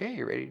he's like, okay,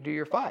 you're ready to do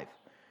your 5,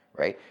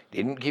 right?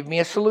 Didn't give me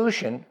a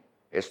solution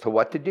as to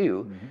what to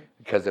do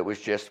because it was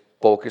just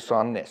focus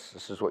on this.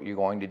 This is what you're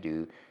going to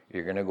do.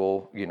 You're going to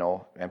go, you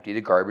know, empty the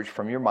garbage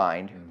from your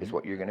mind is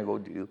what you're going to go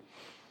do.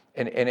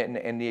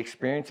 And the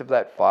experience of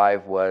that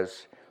 5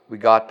 was we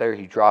got there,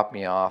 he dropped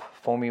me off,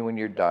 phone me when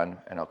you're done,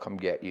 and I'll come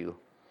get you.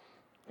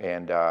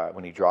 And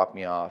when he dropped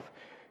me off,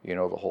 you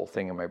know, the whole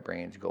thing in my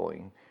brain's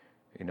going,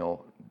 you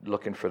know,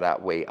 looking for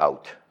that way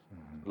out,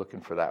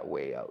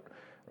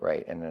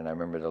 right? And then I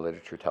remember the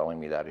literature telling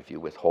me that if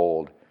you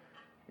withhold,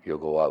 you'll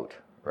go out,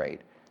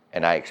 right?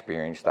 And I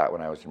experienced that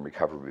when I was in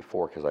recovery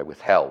before because I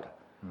withheld,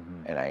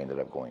 and I ended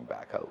up going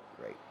back out,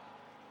 right?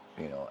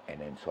 You know, and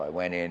then so I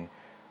went in,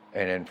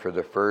 and then for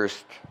the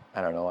first,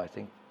 I don't know, I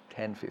think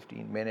 10,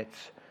 15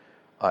 minutes,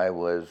 I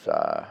was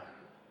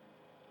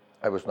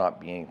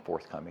not being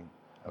forthcoming.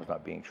 I was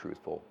not being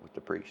truthful with the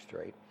priest,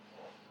 right?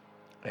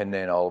 And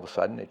then all of a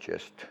sudden, it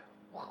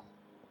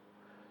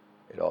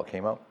all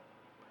came out.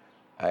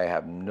 I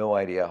have no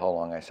idea how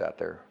long I sat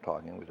there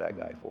talking with that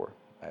guy for.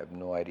 I have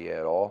no idea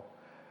at all.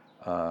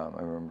 I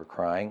remember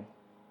crying,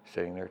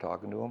 sitting there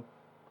talking to him.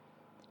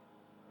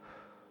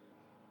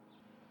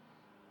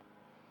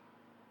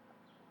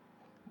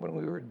 When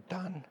we were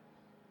done,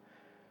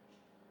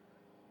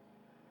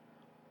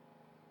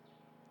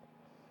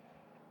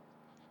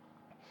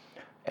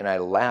 and I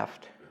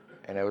left,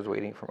 and I was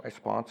waiting for my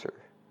sponsor.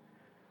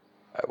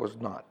 I was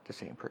not the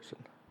same person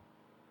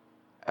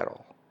at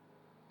all.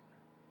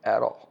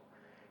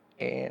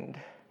 And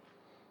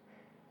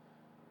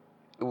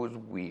it was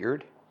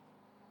weird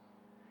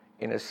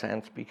in a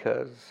sense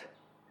because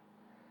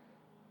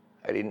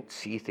I didn't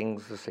see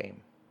things the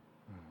same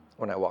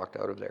when I walked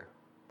out of there.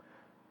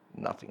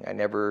 Nothing. I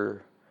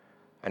never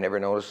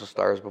noticed the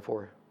stars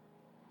before,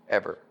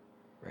 ever,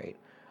 right?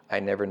 I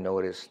never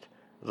noticed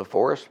the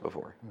forest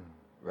before,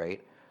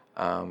 right?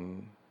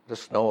 The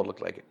snow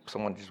looked like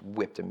someone just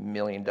whipped a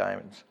million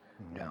diamonds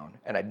down.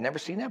 And I'd never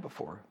seen that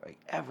before, like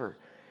ever.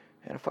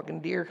 And a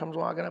fucking deer comes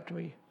walking up to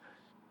me,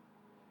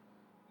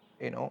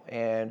 you know,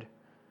 and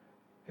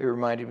it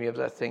reminded me of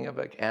that thing of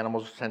like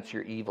animals sense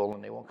you're evil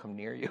and they won't come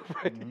near you,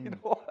 right? You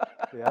know?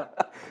 Yeah.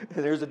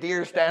 And there's a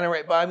deer standing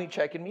right by me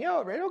checking me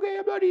out, right? Okay,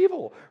 I'm not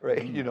evil,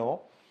 right? You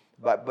know?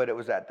 But it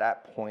was at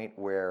that point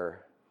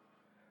where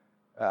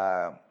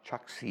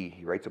Chuck C.,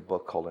 he writes a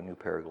book called A New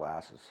Pair of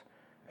Glasses.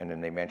 And then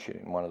they mention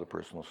in one of the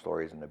personal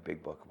stories in the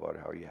big book about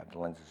how you have the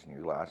lenses in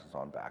your glasses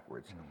on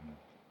backwards.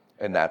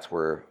 And that's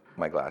where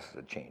my glasses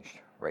had changed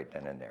right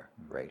then and there,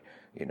 right?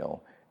 You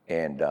know,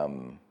 and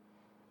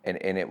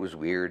it was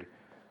weird.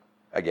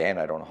 Again,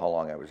 I don't know how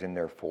long I was in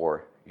there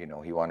for. You know,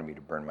 he wanted me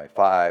to burn my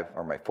 5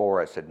 or my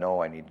 4. I said,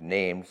 no, I need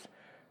names,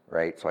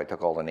 right? So I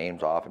took all the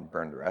names off and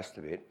burned the rest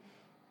of it.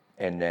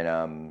 And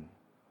then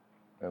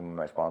when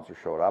my sponsor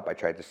showed up, I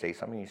tried to say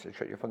something. He said,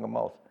 shut your fucking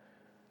mouth.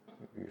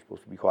 You're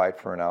supposed to be quiet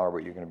for an hour,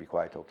 but you're going to be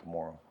quiet till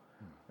tomorrow.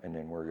 And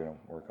then we're going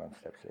to work on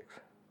step 6,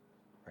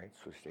 right?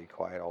 So stay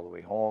quiet all the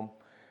way home.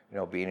 You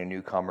know, being a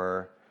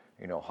newcomer,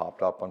 you know,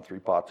 hopped up on 3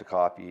 pots of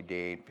coffee a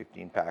day,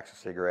 15 packs of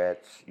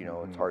cigarettes. You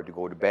know, it's hard to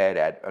go to bed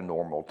at a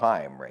normal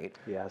time, right?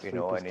 Yeah, you sleep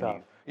know, is and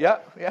tough. you,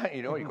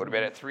 you know, you go to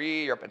bed at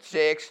 3, you're up at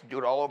 6, do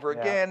it all over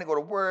again, and go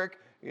to work.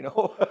 you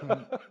know.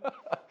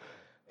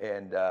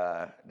 And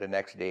the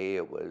next day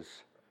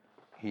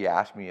he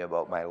asked me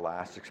about my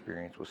last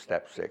experience with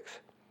step 6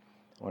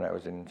 when I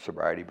was in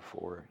sobriety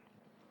before.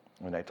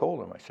 And I told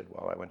him, I said,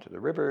 well, I went to the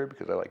river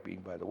because I like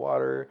being by the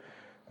water.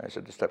 And I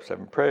said the step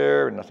 7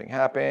 prayer and nothing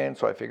happened.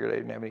 So I figured I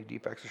didn't have any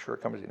defects or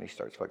shortcomings. And he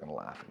starts fucking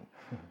laughing.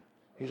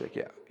 He's like,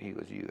 yeah. He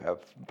goes, you have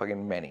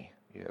fucking many.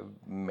 You have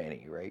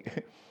many,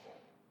 right?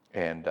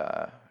 And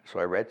so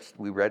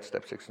we read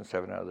step 6 and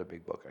 7 out of the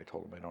big book. I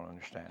told him, I don't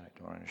understand. I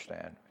don't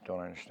understand. I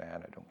don't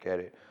understand. I don't get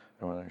it.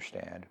 I don't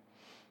understand.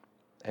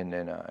 And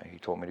then he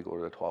told me to go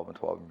to the 12 and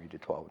 12 and read the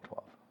 12 and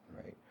 12,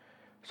 right?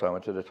 So I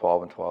went to the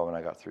 12 and 12 and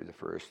I got through the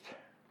first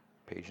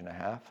page and a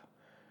half,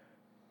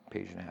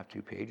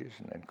 2 pages,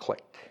 and then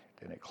clicked.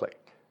 Then it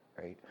clicked,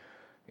 right?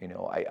 You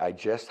know, I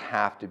just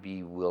have to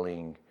be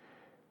willing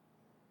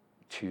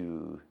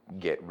to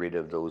get rid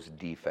of those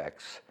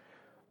defects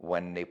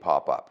when they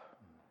pop up,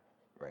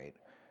 right?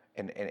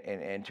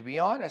 And to be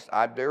honest,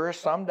 there are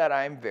some that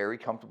I'm very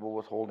comfortable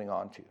with holding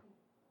on to,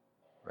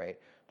 right?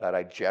 That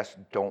I just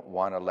don't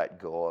want to let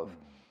go of.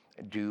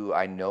 Do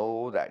I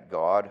know that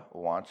God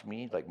wants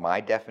me, like my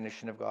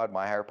definition of God,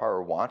 my higher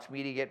power wants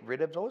me to get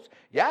rid of those?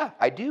 Yeah,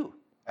 I do.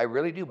 I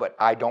really do, but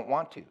I don't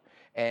want to.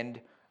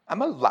 And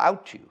I'm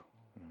allowed to.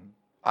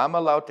 I'm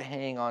allowed to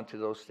hang on to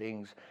those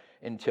things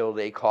until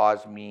they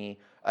cause me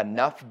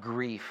enough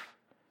grief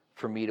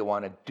for me to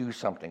want to do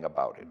something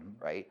about it,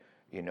 right?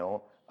 You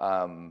know,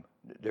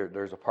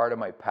 there's a part of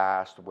my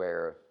past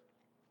where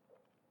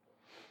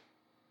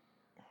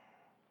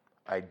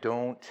I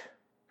don't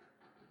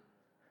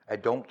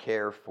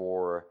care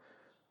for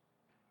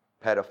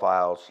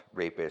pedophiles,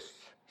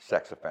 rapists,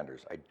 sex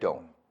offenders. I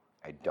don't.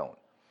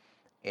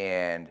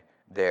 And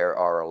there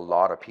are a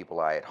lot of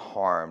people I had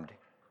harmed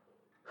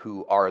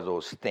who are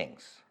those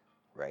things,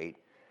 right?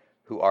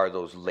 Who are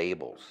those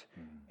labels.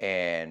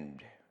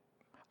 And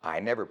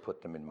I never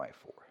put them in my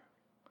 4.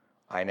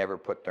 I never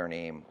put their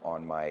name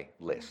on my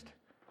list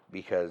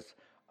because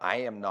I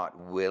am not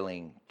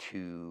willing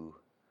to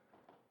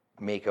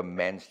make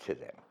amends to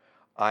them.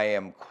 I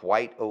am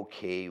quite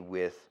okay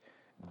with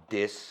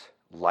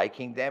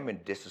disliking them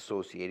and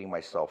disassociating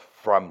myself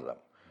from them.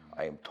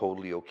 I am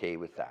totally okay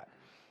with that.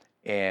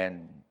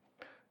 And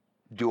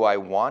do I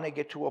want to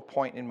get to a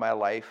point in my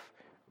life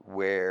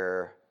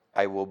where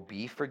I will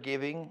be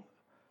forgiving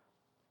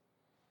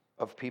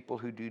of people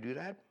who do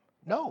that?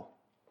 No,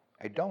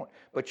 I don't.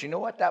 But you know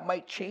what? That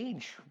might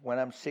change when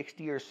I'm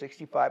 60 or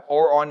 65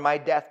 or on my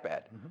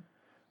deathbed.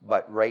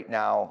 But right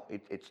now,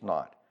 it's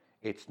not.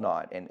 It's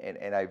not.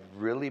 And I've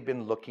really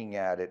been looking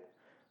at it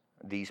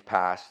these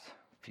past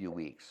few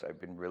weeks. I've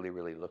been really,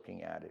 really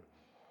looking at it.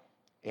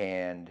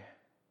 And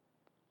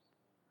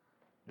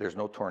there's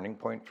no turning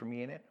point for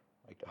me in it.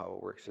 Like how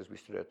it works is we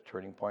stood at the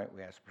turning point.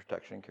 We asked for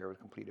protection and care with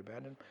complete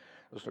abandon.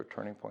 There's no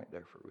turning point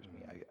there for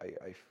me.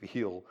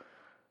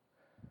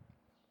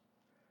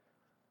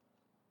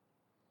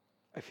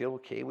 I feel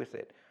okay with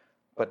it.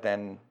 But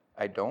then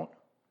I don't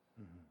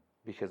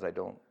because I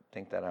don't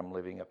think that I'm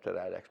living up to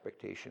that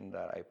expectation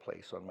that I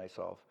place on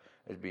myself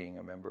as being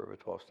a member of a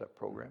 12-step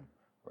program,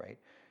 right?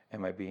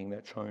 Am I being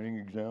that shining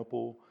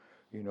example,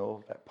 you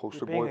know, that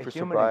poster boy for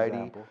sobriety?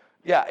 Example.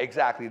 Yeah,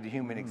 exactly, the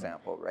human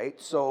example,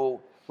 right?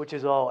 So, which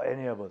is all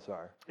any of us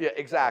are. Yeah,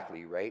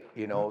 exactly, right?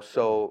 You know,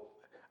 so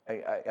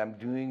I'm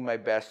doing my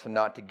best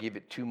not to give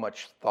it too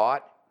much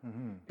thought,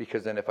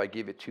 because then if I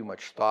give it too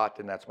much thought,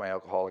 then that's my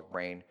alcoholic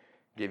brain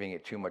giving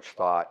it too much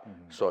thought,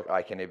 so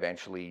I can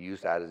eventually use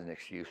that as an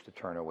excuse to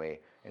turn away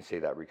and say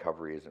that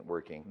recovery isn't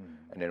working,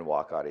 and then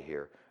walk out of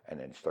here and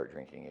then start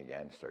drinking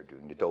again, start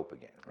doing the dope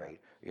again, right?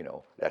 You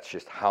know, that's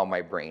just how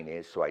my brain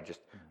is, so I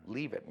just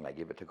leave it and I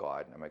give it to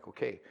God, and I'm like,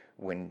 okay,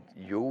 when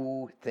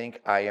you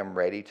think I am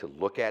ready to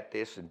look at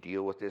this and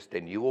deal with this,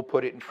 then you will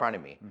put it in front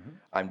of me.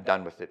 I'm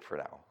done with it for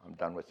now.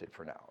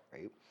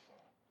 Right?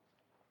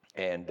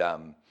 And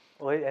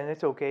well, and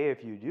it's okay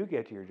if you do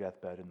get to your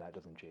deathbed and that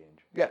doesn't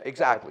change. Yeah,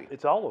 exactly.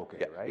 It's all okay,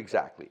 yeah, right?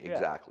 Exactly.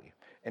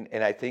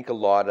 And I think a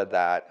lot of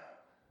that,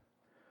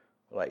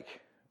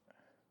 like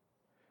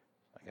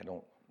I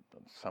don't,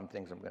 some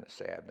things I'm going to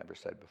say I've never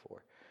said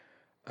before.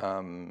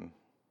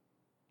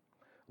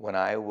 When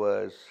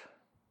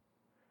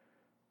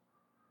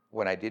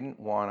I didn't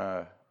want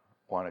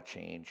to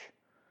change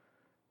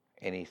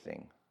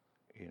anything,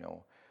 you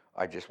know,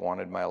 I just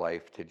wanted my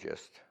life to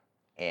just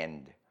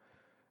end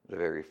the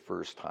very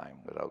first time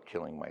without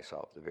killing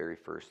myself, the very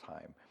first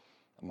time.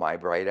 My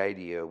bright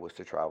idea was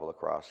to travel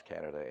across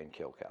Canada and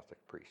kill Catholic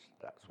priests.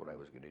 That's what I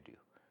was going to do,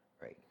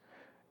 right?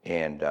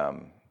 And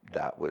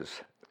that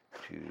was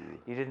to...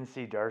 You didn't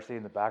see Darcy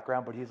in the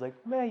background, but he's like,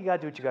 man, you got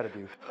to do what you got to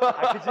do.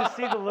 I could just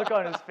see the look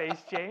on his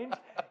face change.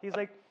 He's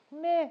like,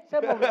 meh,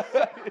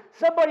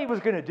 somebody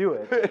was going to do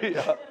it.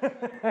 Yeah.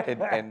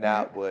 And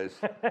that was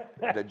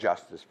the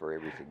justice for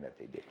everything that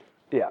they did.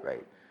 Yeah.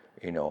 Right?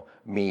 You know,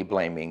 me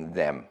blaming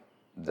them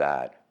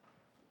that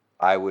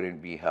I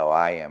wouldn't be how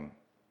I am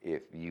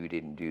if you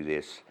didn't do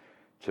this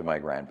to my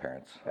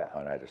grandparents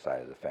on either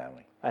side of the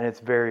family. And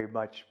it's very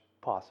much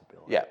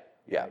possibility.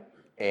 Yeah.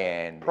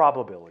 And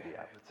probability,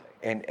 I would say.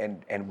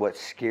 And what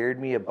scared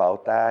me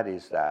about that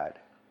is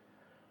that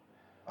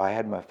I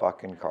had my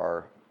fucking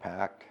car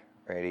packed,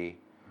 ready,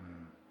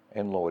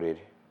 and loaded,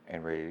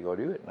 and ready to go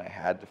do it. And I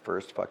had the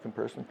first fucking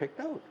person picked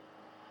out.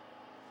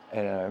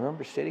 And I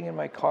remember sitting in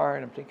my car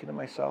and I'm thinking to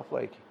myself,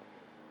 like,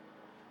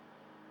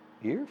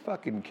 you're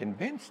fucking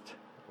convinced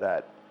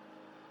that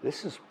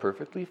this is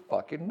perfectly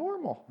fucking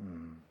normal.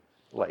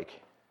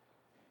 Like,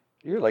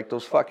 you're like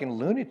those fucking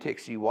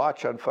lunatics you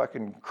watch on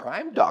fucking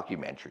crime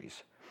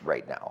documentaries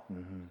right now.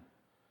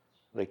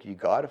 Like, you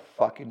gotta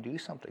fucking do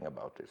something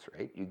about this,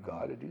 right? You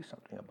gotta do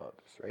something about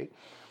this, right?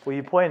 Well,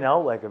 you point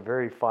out like a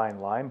very fine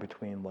line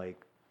between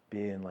like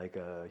being like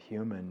a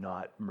human,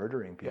 not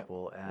murdering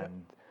people,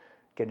 and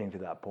getting to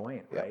that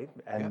point, right?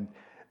 And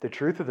the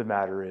truth of the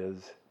matter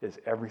is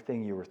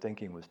everything you were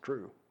thinking was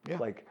true.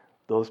 Like,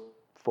 those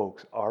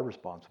folks are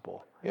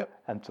responsible.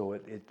 And so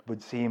it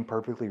would seem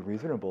perfectly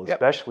reasonable,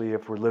 especially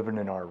if we're living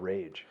in our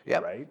rage,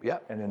 right?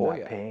 And in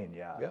that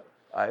pain,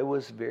 I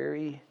was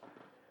very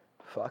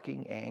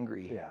fucking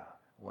angry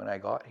when I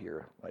got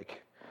here.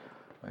 Like,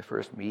 my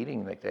first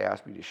meeting, like, they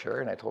asked me to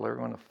share, and I told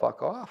everyone to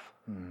fuck off.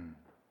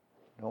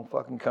 Don't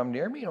fucking come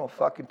near me. Don't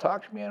fucking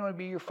talk to me. I don't want to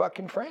be your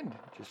fucking friend.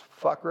 Just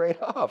fuck right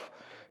off.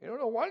 You know,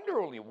 no wonder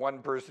only one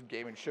person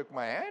came and shook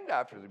my hand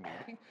after the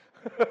meeting.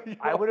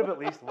 I would have at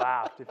least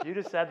laughed. If you'd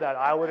have said that,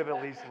 I would have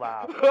at least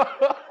laughed.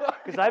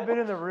 Because I've been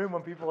in the room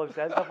when people have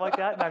said stuff like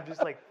that, and I'm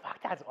just like, fuck,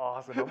 that's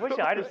awesome. I wish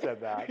I'd have said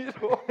that.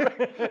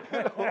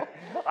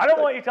 I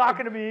don't want you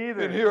talking to me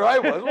either. And here I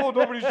was,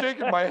 nobody's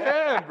shaking my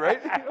hand,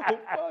 right?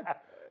 Fuck.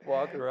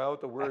 Walking around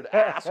with the word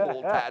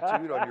asshole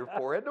tattooed on your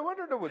forehead. No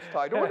wonder no one's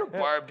talking. No wonder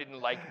Barb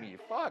didn't like me.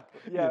 Fuck.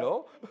 You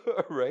know?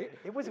 Right?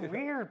 It was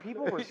weird.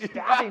 People were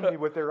stabbing me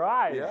with their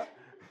eyes.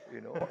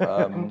 You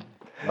know?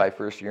 My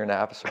first year and a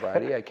half of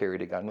sobriety, I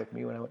carried a gun with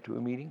me when I went to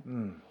a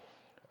meeting.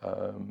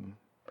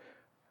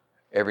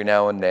 Every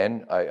now and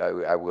then,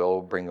 I will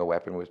bring a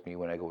weapon with me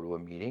when I go to a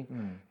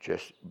meeting,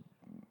 just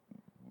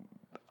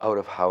out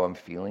of how I'm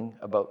feeling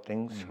about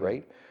things,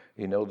 right?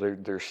 You know,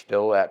 there's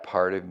still that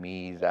part of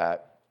me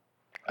that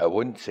I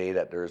wouldn't say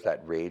that there's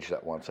that rage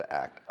that wants to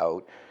act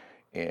out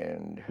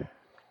in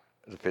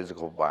the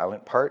physical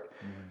violent part,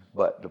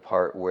 but the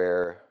part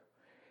where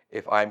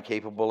if I'm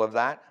capable of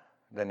that,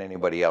 then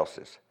anybody else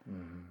is.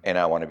 And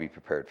I want to be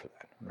prepared for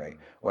that, right?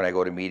 When I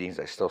go to meetings,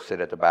 I still sit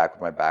at the back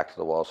with my back to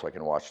the wall so I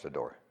can watch the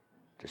door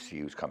to see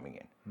who's coming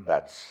in.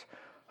 That's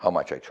how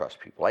much I trust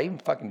people. I even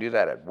fucking do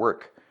that at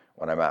work.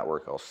 When I'm at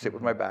work, I'll sit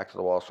with my back to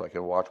the wall so I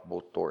can watch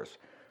both doors,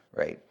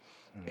 right?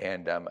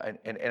 And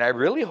I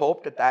really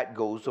hope that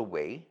goes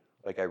away.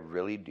 Like, I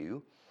really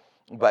do.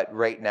 But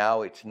right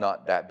now, it's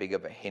not that big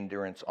of a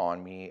hindrance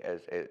on me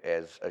as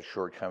a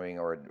shortcoming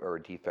or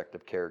a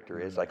defective character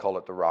is. I call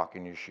it the rock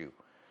in your shoe.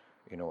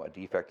 You know, a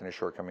defect and a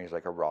shortcoming is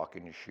like a rock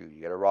in your shoe.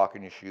 You get a rock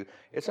in your shoe,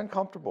 it's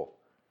uncomfortable.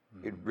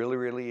 It really,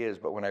 really is.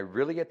 But when I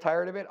really get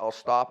tired of it, I'll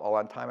stop, I'll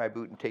untie my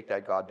boot and take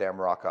that goddamn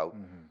rock out,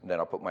 and then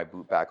I'll put my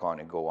boot back on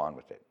and go on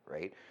with it,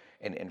 right?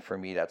 And for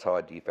me, that's how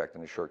a defect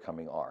and a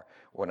shortcoming are.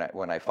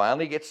 When I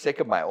finally get sick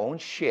of my own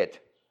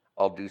shit,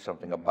 I'll do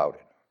something about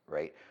it,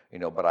 right? You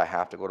know, but I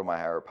have to go to my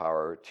higher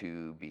power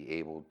to be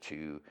able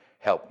to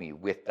help me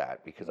with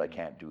that, because I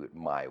can't do it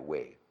my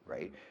way,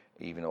 right?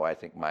 Even though I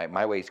think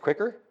my way is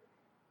quicker,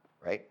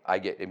 right? I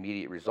get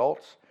immediate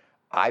results.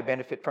 I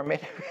benefit from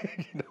it,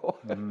 you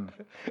know.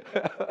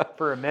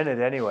 For a minute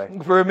anyway.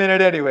 For a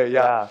minute anyway,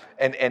 yeah.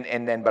 And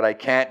then, but I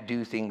can't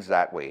do things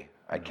that way.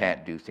 I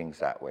can't do things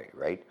that way,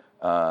 right?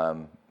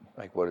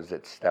 Like, what is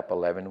it? Step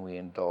 11, we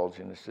indulge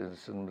in the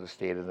citizen of the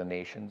state of the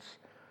nations.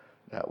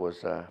 That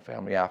was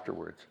family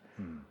afterwards.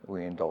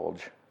 We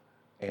indulge.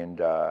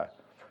 And I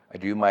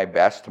do my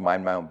best to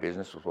mind my own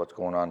business with what's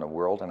going on in the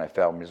world, and I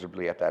fail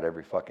miserably at that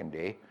every fucking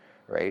day,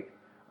 right?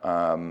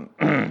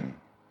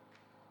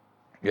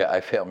 Yeah,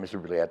 I fail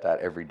miserably at that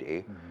every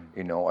day.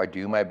 You know, I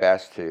do my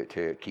best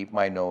to keep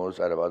my nose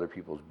out of other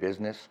people's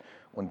business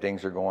when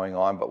things are going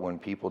on, but when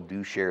people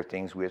do share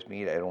things with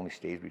me, it only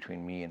stays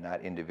between me and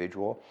that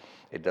individual.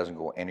 It doesn't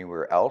go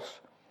anywhere else,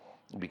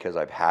 because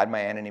I've had my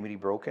anonymity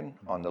broken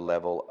on the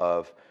level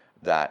of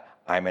that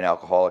I'm an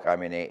alcoholic,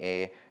 I'm in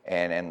AA,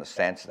 and in the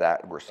sense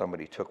that where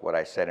somebody took what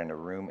I said in a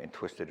room and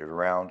twisted it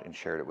around and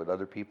shared it with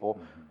other people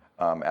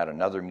at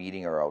another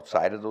meeting or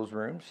outside of those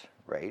rooms,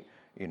 right?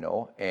 You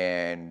know,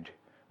 and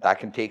that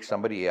can take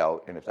somebody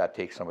out, and if that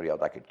takes somebody out,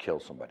 that could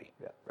kill somebody,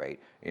 right?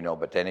 You know,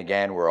 but then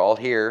again, we're all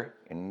here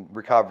in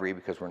recovery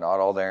because we're not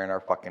all there in our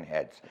fucking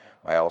heads.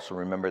 I also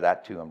remember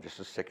that too. I'm just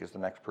as sick as the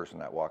next person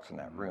that walks in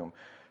that room.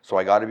 So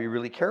I got to be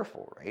really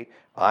careful, right?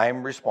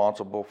 I'm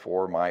responsible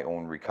for my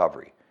own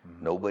recovery.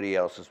 Nobody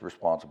else is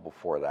responsible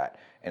for that.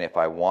 And if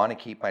I want to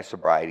keep my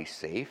sobriety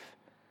safe,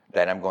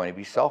 then I'm going to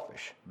be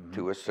selfish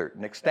to a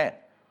certain extent,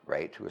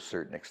 right? To a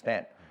certain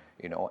extent.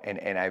 You know,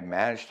 and I've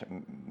managed to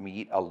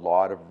meet a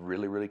lot of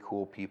really, really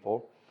cool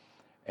people,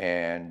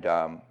 and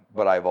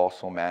but I've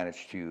also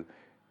managed to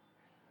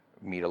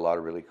meet a lot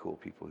of really cool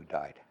people who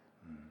died.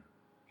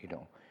 You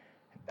know,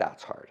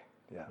 that's hard.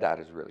 That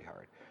is really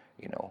hard.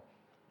 You know,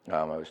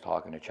 I was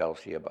talking to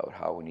Chelsea about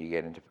how when you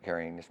get into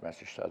carrying this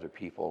message to other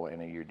people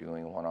and you're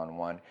doing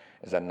one-on-one,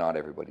 is that not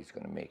everybody's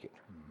going to make it.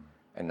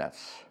 And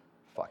that's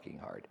fucking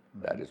hard.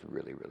 That is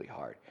really, really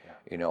hard. Yeah.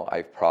 You know,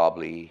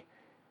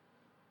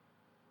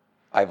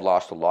 I've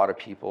lost a lot of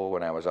people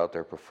when I was out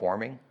there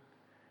performing,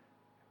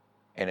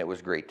 and it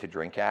was great to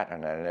drink at,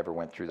 and I never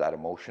went through that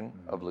emotion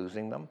of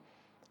losing them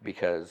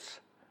because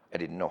I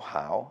didn't know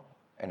how,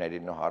 and I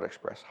didn't know how to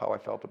express how I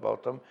felt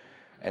about them.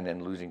 And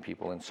then losing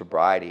people in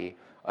sobriety,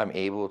 I'm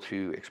able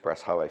to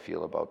express how I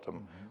feel about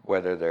them,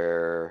 whether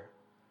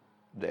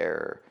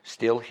they're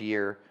still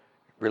here,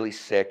 really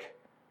sick,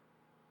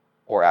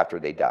 or after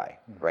they die,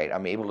 right?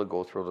 I'm able to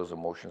go through those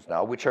emotions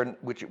now, which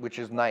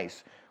is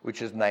nice.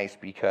 Which is nice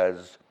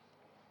because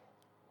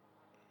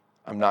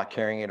I'm not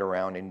carrying it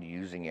around and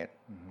using it.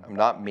 I'm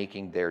not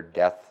making their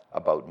death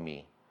about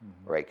me,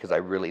 right? Because I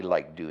really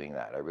like doing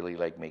that. I really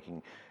like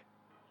making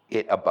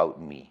it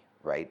about me,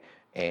 right?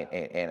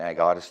 And I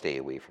got to stay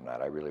away from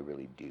that. I really,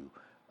 really do.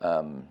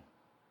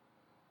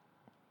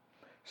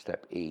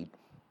 Step 8.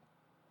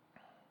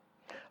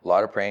 A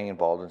lot of praying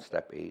involved in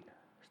step 8.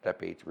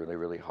 Step 8's really,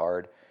 really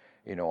hard.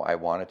 You know, I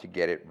wanted to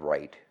get it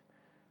right.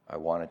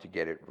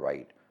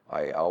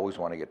 I always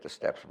want to get the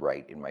steps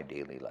right in my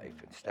daily life.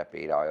 And step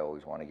 8, I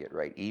always want to get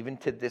right. Even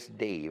to this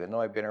day, even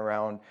though I've been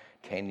around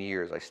 10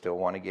 years, I still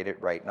want to get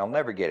it right. And I'll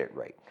never get it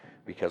right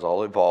because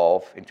I'll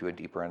evolve into a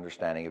deeper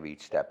understanding of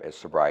each step as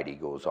sobriety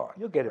goes on.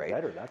 You'll get it right?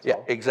 better, that's all.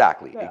 all.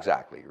 Exactly,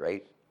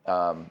 right?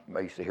 I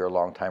used to hear a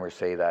long timer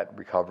say that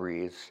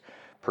recovery is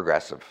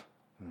progressive.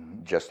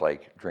 Just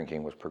like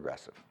drinking was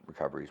progressive.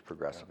 Recovery is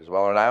progressive as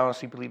well. And I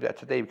honestly believe that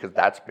today because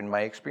that's been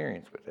my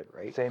experience with it,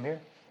 right? Same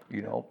here.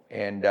 You know,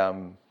 and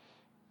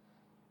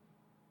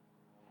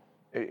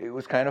it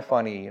was kind of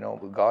funny, you know,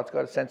 God's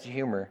got a sense of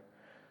humor.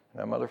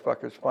 That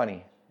motherfucker's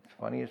funny. It's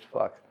funny as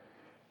fuck.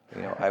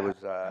 You know, I was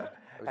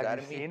Have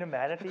you seen a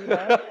manatee,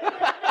 man?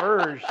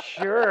 For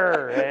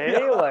sure, eh?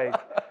 Yeah.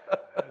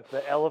 Like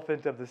the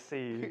elephant of the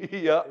sea.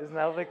 Yeah. Isn't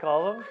that what they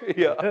call them?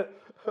 Yeah.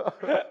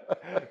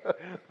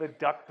 The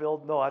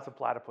duck-billed, no, that's a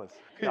platypus.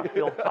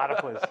 Duck-billed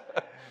platypus.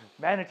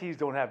 Manatees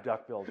don't have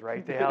duck-bills,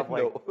 right? They have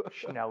like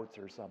schnauts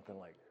or something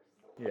like.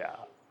 Yeah.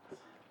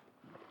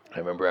 I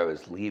remember I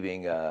was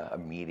leaving a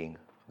meeting,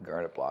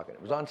 Garnet Block, and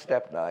it was on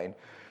step 9,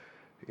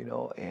 you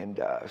know, and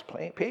I was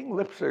paying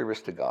lip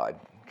service to God,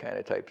 kind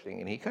of type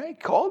thing, and he kind of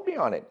called me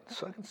on it.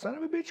 Son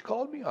of a bitch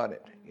called me on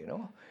it, you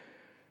know.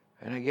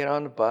 And I get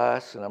on the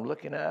bus, and I'm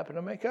looking up, and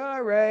I'm like,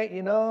 all right,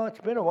 you know,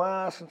 it's been a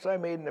while since I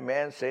made an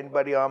amends to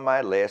anybody on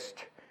my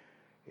list.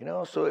 You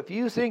know, so if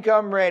you think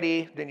I'm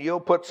ready, then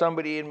you'll put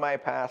somebody in my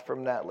path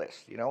from that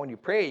list. You know, when you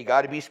pray, you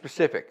got to be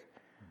specific,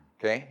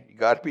 okay? You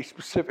got to be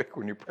specific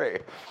when you pray.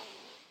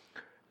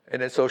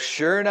 And then so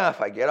sure enough,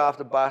 I get off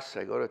the bus,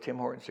 I go to Tim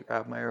Hortons to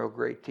grab my Earl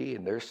Grey tea,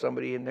 and there's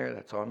somebody in there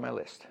that's on my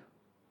list.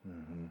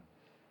 And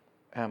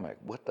I'm like,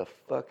 what the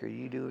fuck are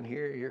you doing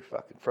here? You're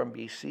fucking from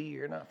BC,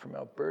 you're not from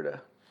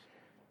Alberta.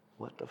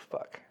 What the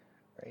fuck,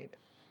 right?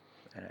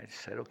 And I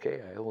just said,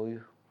 okay, I owe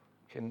you.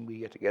 Can we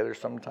get together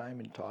sometime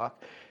and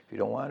talk? If you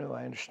don't want to,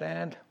 I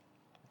understand.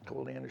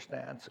 Totally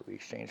understand. So we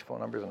exchanged phone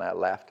numbers, and I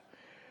left.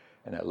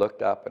 And I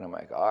looked up, and I'm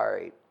like, all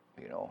right,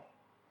 you know,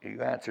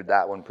 you answered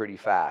that one pretty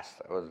fast.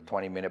 It was a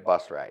 20-minute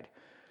bus ride.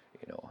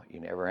 You know, you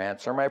never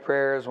answer my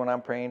prayers when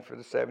I'm praying for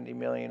the 70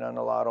 million on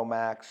the Lotto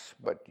Max,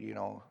 but, you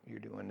know, you're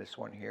doing this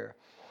one here.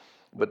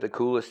 But the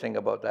coolest thing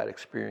about that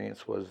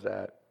experience was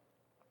that,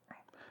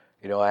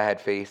 you know, I had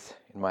faith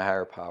in my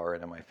higher power,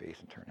 and then my faith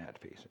in turn had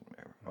faith in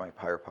me. My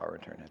higher power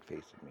in turn had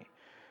faith in me.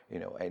 You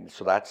know, and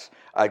so that's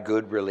a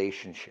good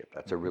relationship.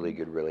 That's a really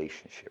good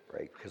relationship,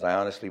 right? Because I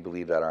honestly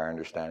believe that our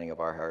understanding of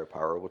our higher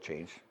power will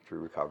change through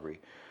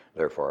recovery.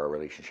 Therefore, our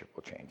relationship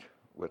will change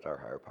with our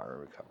higher power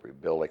in recovery.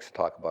 Bill likes to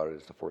talk about it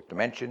as the fourth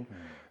dimension,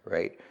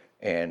 right?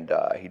 And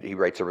he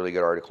writes a really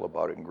good article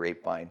about it in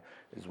Grapevine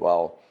as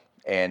well.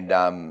 And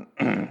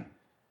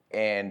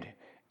and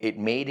it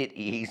made it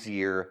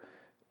easier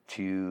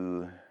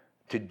to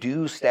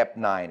do step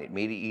 9. It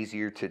made it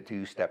easier to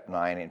do step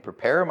 9 and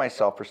prepare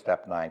myself for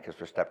step 9, because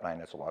for step 9,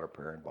 there's a lot of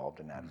prayer involved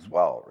in that as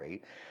well,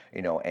 right?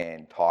 You know,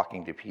 and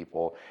talking to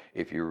people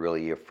if you're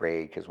really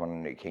afraid, because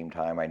when it came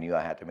time, I knew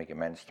I had to make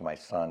amends to my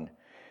son.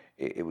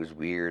 It was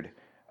weird.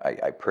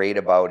 I prayed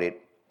about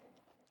it,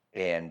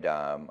 and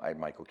I'm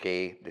like,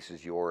 okay, this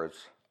is yours.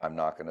 I'm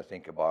not going to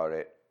think about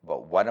it,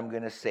 but what I'm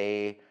going to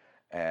say,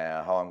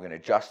 how I'm going to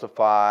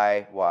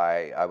justify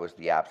why I was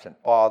the absent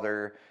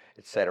father,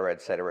 et cetera,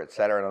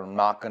 and I'm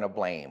not going to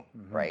blame,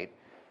 right?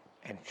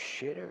 And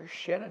shit,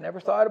 I never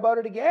thought about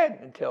it again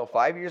until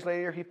 5 years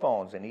later he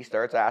phones and he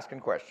starts asking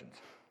questions,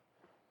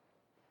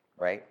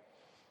 right?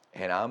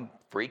 And I'm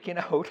freaking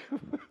out,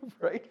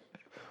 right?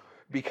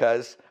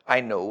 Because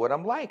I know what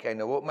I'm like. I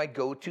know what my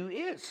go-to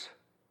is.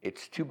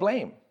 It's to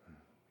blame.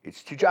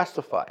 It's to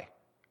justify,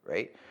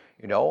 right?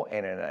 You know,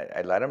 and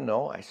I let him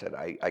know. I said,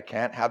 I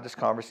can't have this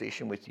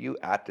conversation with you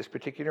at this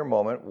particular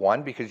moment.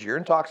 1, because you're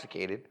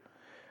intoxicated.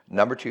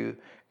 Number 2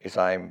 is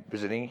I'm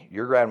visiting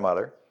your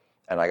grandmother,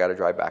 and I got to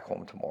drive back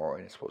home tomorrow,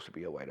 and it's supposed to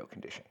be a whiteout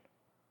condition.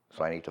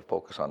 So I need to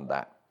focus on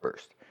that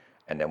first.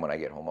 And then when I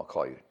get home, I'll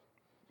call you,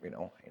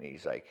 And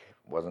he's like,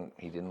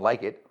 he didn't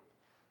like it.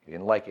 He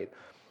didn't like it.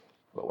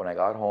 But when I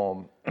got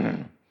home,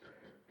 and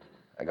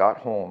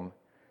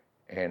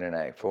then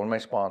I phoned my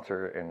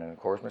sponsor, and then of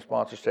course my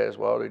sponsor says,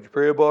 well, did you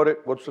pray about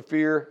it? What's the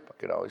fear?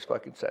 Fucking always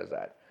fucking says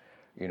that,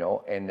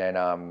 And then,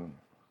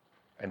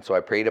 and so I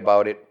prayed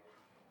about it,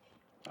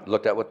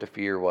 looked at what the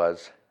fear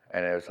was,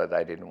 and it was that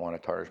I didn't want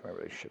to tarnish my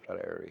relationship that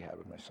I already had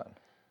with my son,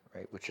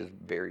 right? Which is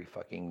very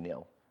fucking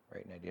nil,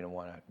 right? And I didn't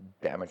want to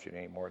damage it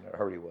any more than it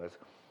already was.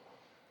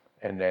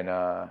 And then,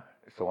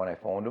 so when I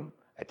phoned him,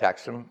 I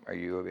texted him, are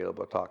you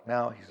available to talk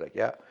now? He's like,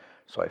 yeah.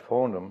 So I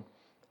phoned him,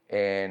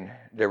 and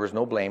there was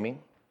no blaming,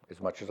 as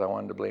much as I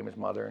wanted to blame his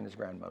mother and his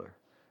grandmother.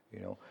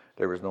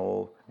 There was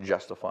no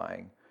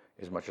justifying,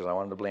 as much as I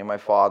wanted to blame my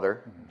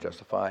father,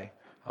 justify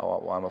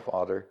how I'm a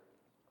father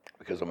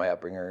because of my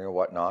upbringing or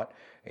whatnot,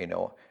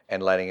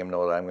 and letting him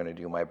know that I'm going to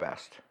do my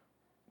best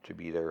to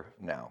be there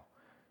now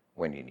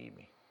when you need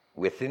me.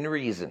 Within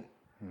reason,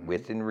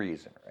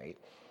 right?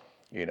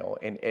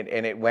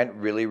 And it went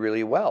really,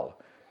 really well,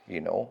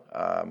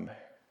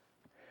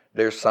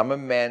 There's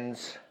some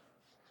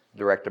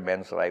direct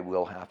amends that I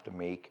will have to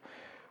make,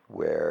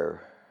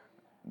 where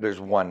there's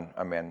one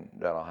amend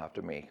that I'll have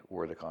to make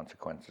where the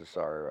consequences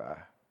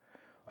are,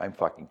 I'm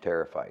fucking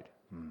terrified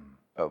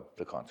of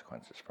the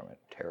consequences from it.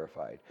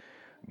 Terrified.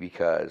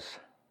 Because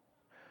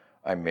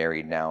I'm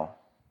married now,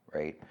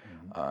 right?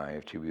 I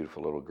have 2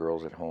 beautiful little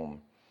girls at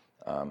home.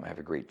 I have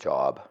a great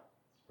job,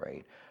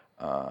 right?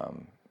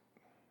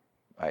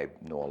 I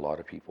know a lot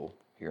of people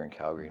here in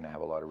Calgary, and I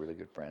have a lot of really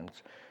good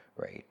friends,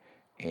 right?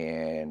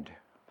 And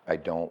I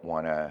don't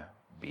want to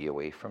be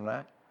away from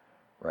that,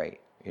 right?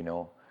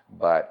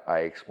 But I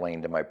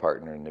explained to my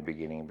partner in the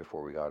beginning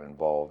before we got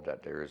involved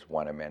that there is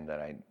one amend that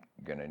I'm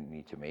going to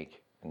need to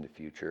make in the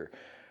future,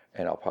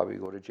 and I'll probably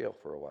go to jail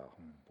for a while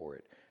for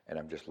it. And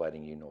I'm just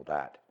letting you know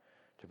that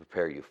to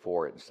prepare you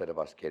for it, instead of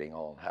us getting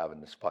all and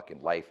having this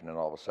fucking life, and then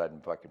all of a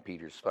sudden fucking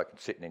Peter's fucking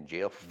sitting in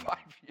jail for 5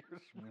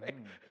 years, right?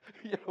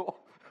 Yeah,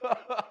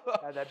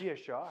 that'd be a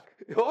shock.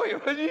 Oh,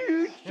 it was a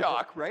huge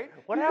shock, right?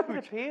 What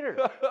happened to Peter?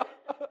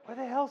 Where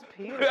the hell's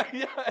Peter?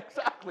 Yeah,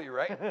 exactly,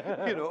 right?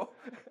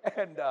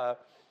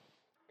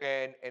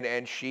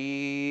 And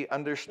she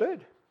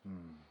understood.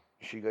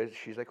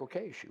 She's like,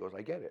 okay. She goes,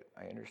 I get it.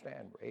 I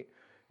understand, right?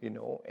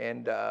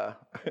 And I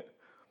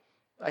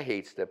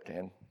hate step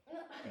 10.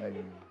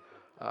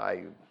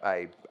 I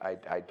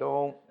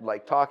don't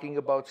like talking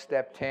about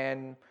step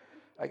 10.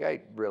 Like,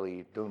 I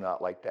really do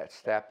not like that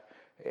step.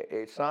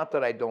 It's not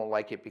that I don't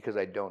like it because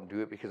I don't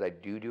do it, because I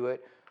do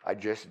it. I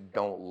just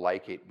don't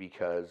like it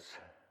because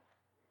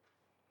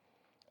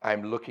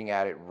I'm looking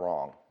at it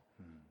wrong.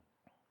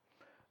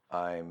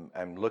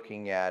 I'm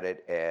looking at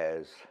it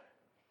as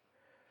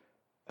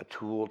a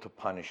tool to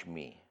punish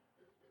me,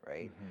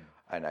 right?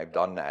 And I've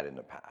done that in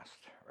the past,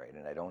 right?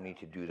 And I don't need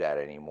to do that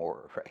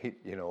anymore, right?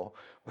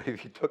 But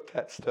if you took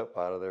that stuff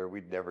out of there,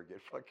 we'd never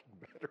get fucking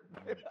better,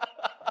 right?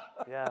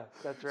 Yeah,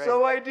 that's right.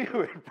 So I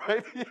do it,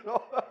 right?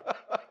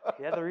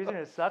 Yeah, the reason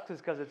it sucks is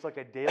because it's like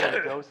a daily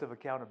dose of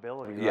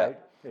accountability, right?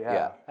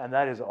 Yeah. And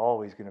that is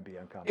always going to be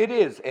uncomfortable. It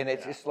is, and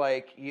it's just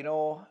like, it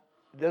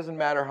doesn't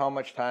matter how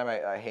much time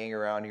I hang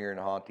around here and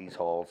haunt these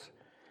halls,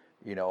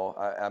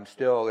 I'm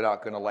still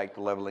not going to like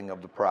the leveling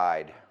of the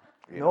pride.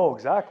 No,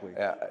 exactly.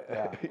 Yeah.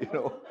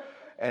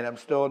 And I'm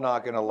still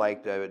not going to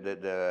like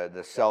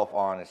the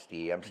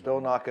self-honesty. I'm still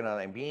not going to,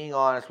 and being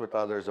honest with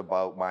others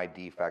about my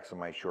defects and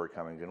my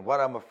shortcomings and what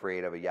I'm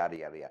afraid of, yada,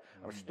 yada, yada.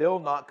 I'm still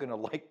not going to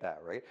like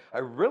that, right? I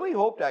really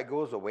hope that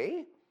goes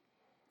away,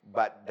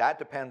 but that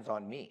depends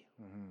on me.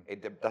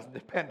 It doesn't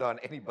depend on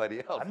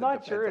anybody else. I'm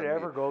not sure it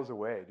ever goes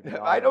away, to be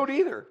honest. I don't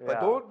either, Yeah.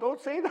 but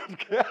don't say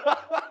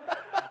that.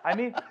 I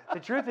mean, the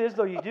truth is,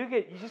 though, you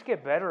just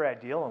get better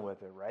at dealing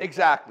with it, right?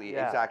 Exactly,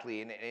 Yeah.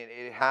 exactly. And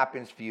it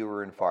happens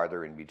fewer and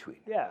farther in between.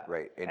 Yeah.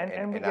 Right.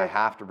 And I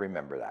have to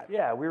remember that.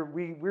 Yeah, we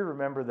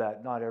remember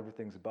that not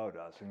everything's about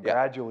us, and Yeah.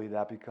 gradually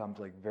that becomes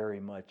like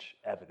very much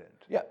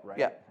evident. Yeah, Right.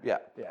 yeah.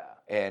 Yeah.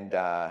 And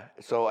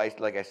so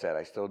like I said,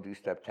 I still do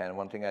step 10.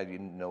 One thing I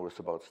didn't notice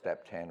about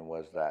step 10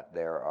 was that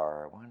there are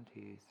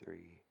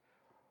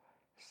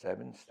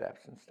 7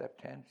 steps in step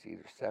 10. It's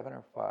either 7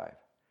 or 5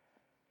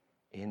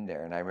 in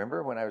there. And I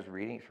remember when I was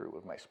reading through it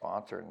with my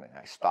sponsor, and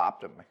I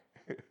stopped him.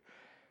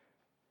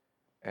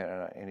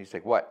 and he's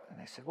like, what?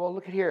 And I said, well,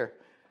 look at here.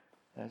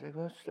 And I was like,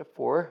 well, step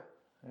 4.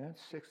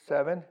 That's 6,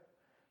 7.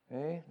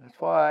 Okay, that's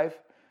 5.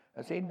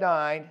 That's 8,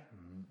 9.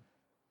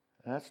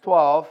 That's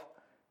 12.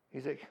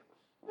 He's like,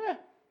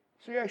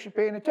 so you're actually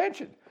paying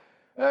attention.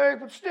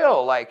 But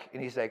still,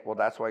 and he's like, well,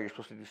 that's why you're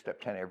supposed to do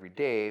step 10 every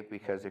day,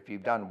 because if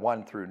you've done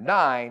 1 through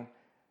 9,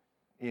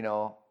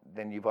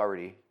 then you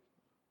already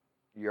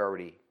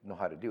know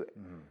how to do it.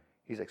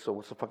 He's like, so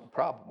what's the fucking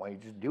problem? Why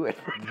don't you just do it?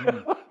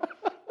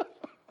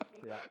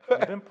 Yeah,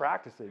 you've been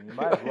practicing. You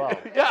might as well.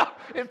 Yeah,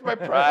 it's my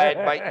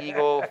pride, my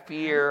ego,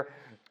 fear,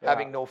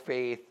 having no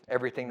faith,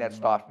 everything that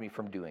stops me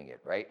from doing it,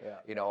 right?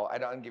 Yeah. I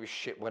don't give a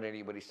shit what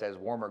anybody says.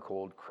 Warm or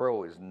cold,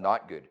 crow is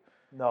not good.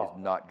 No.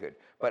 It's not good.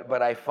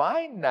 But I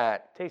find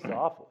that Tastes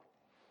awful.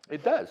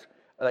 It does.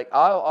 Like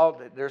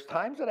there's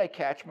times that I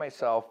catch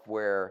myself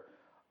where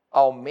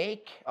I'll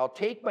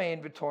take my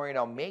inventory and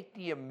I'll make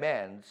the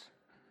amends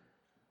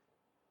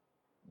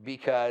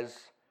because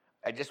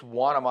I just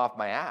want them off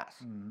my ass.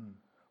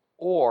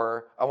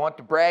 Or I want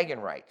the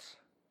bragging rights.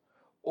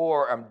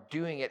 Or I'm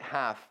doing it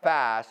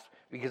half-fast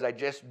because I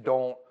just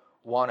don't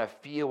want to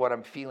feel what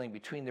I'm feeling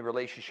between the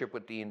relationship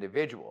with the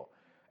individual.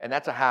 And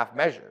that's a half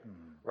measure,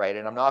 right?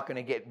 And I'm not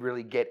going to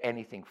really get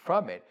anything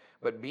from it.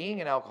 But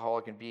being an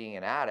alcoholic and being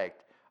an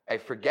addict, I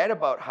forget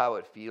about how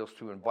it feels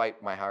to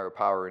invite my higher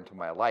power into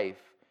my life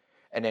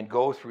and then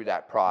go through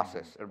that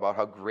process about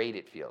how great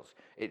it feels.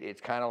 It's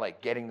kind of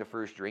like getting the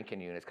first drink in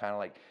you, and it's kind of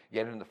like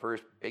getting the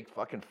first big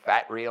fucking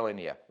fat rail in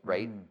you,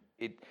 right?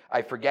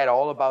 I forget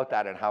all about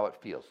that and how it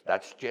feels.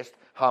 That's just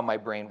how my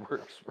brain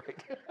works,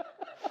 right?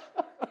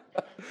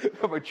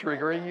 Am I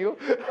triggering you?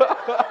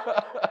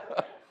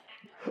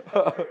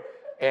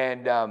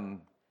 And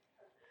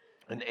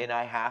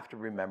I have to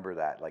remember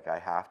that. Like, I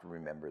have to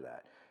remember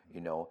that. You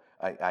know,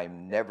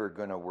 I'm never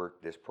going to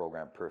work this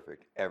program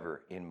perfect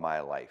ever in my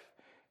life.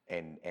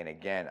 And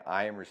again,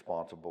 I am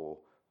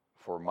responsible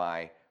for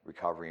my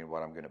recovery and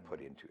what I'm going to put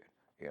into it.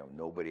 You know,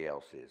 nobody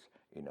else is,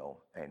 you know,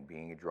 and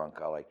being a drunk,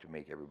 I like to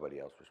make everybody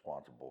else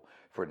responsible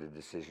for the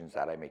decisions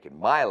that I make in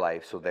my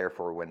life. So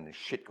therefore, when the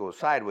shit goes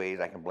sideways,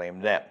 I can blame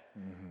them.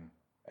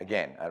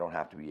 Again, I don't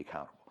have to be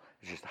accountable.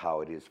 It's just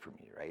how it is for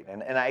me, right?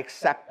 And I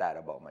accept that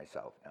about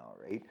myself now,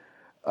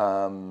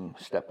 right?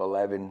 Step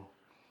 11,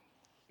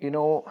 you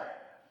know,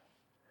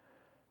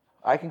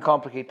 I can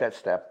complicate that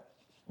step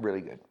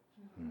really good.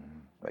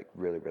 Like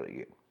really, really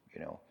good, you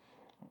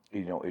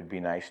know, it'd be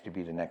nice to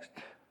be the next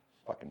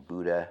fucking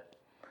Buddha,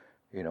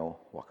 you know,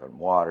 walk on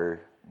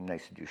water,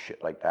 nice to do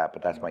shit like that,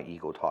 but that's my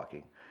ego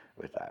talking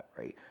with that,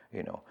 right?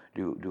 You know,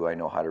 do I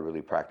know how to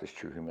really practice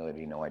true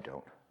humility? No, I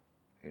don't.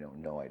 You know,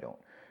 no, I don't,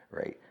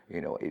 right?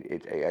 You know,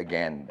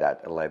 again,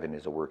 that 11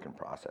 is a work in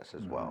process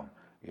as well,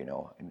 you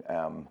know.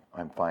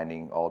 I'm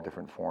finding all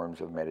different forms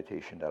of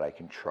meditation that I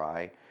can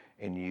try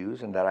and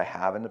use and that I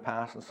have in the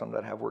past, and some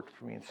that have worked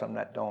for me and some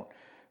that don't.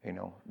 You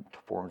know,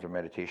 forms of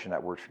meditation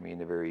that worked for me in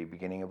the very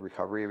beginning of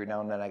recovery. Every now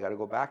and then I got to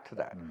go back to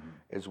that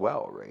as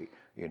well, right?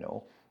 You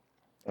know,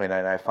 and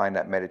I find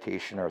that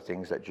meditation are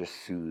things that just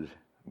soothe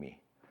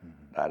me.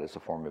 That is a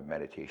form of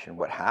meditation.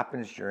 What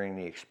happens during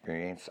the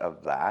experience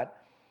of that,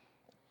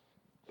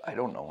 I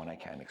don't know, and I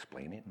can't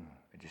explain it.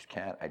 I just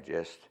can't.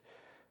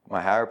 My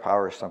higher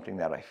power is something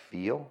that I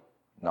feel,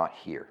 not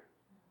hear.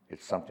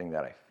 It's something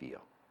that I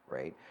feel,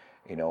 right?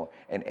 You know,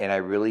 and I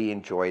really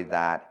enjoy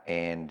that.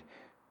 And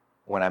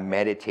when I'm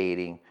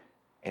meditating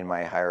and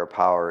my higher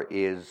power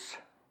is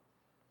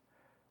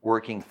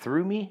working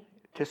through me,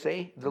 to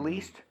say the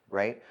least,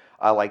 right?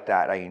 I like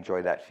that. I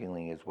enjoy that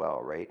feeling as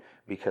well, right?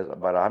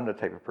 But I'm the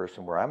type of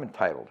person where I'm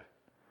entitled,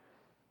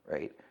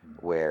 right?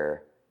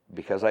 Where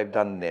because I've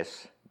done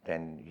this,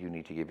 then you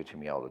need to give it to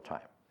me all the time.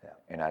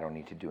 And I don't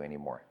need to do any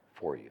more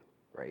for you,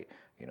 right?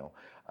 You know,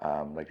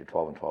 like the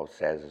 12 and 12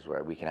 says, is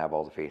where we can have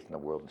all the faith in the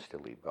world and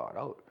still leave God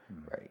out,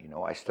 right? You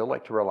know, I still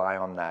like to rely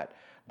on that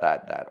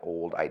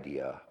old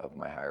idea of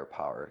my higher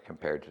power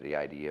compared to the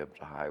idea of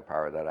the higher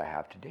power that I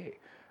have today,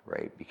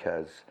 right?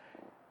 Because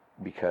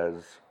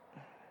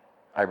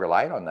I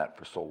relied on that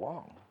for so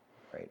long,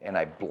 right? And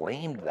I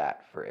blamed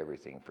that for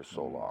everything for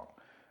so long,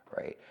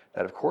 right?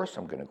 That of course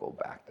I'm going to go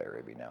back there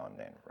every now and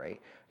then,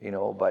 right? You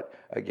know, but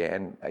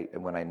again,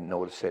 when I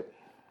notice it,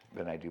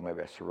 then I do my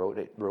best to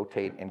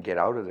rotate and get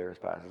out of there as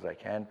fast as I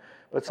can.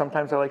 But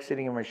sometimes I like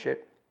sitting in my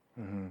shit.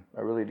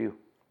 I really do.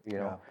 You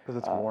know, because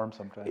it's warm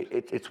sometimes.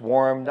 It's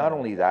warm. Not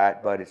only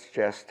that, but it's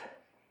just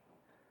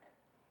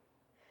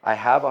I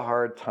have a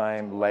hard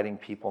time letting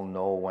people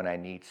know when I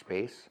need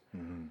space.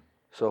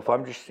 So if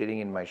I'm just sitting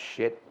in my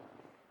shit,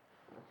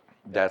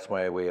 that's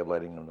my way of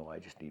letting them know I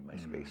just need my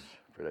space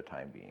for the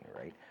time being,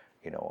 right?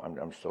 You know,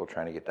 I'm still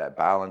trying to get that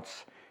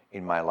balance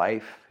in my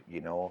life,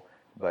 you know,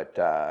 but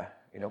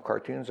you know,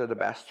 cartoons are the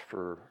best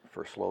for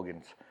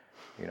slogans.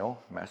 You know,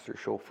 Master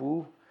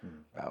Shofu.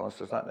 Balance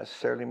does not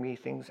necessarily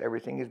mean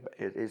everything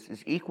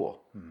is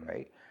equal,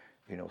 right?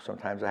 You know,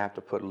 sometimes I have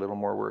to put a little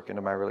more work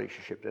into my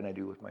relationship than I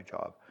do with my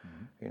job.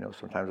 You know,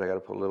 sometimes I got to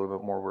put a little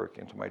bit more work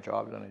into my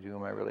job than I do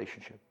in my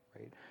relationship,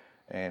 right?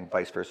 And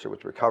vice versa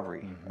with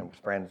recovery and with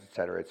friends, et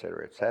cetera, et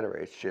cetera, et cetera.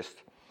 It's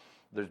just,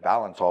 there's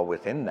balance all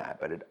within that,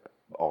 but it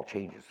all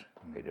changes.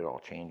 Right? It all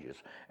changes.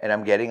 And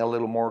I'm getting a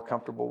little more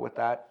comfortable with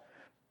that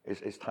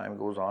as time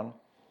goes on.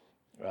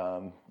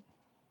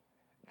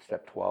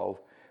 Step 12.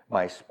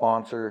 My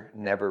sponsor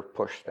never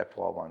pushed step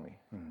 12 on me,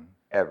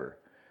 ever,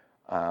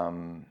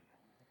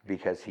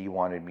 because he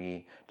wanted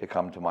me to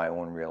come to my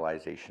own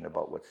realization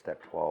about what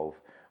step 12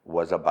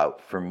 was about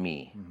for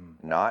me,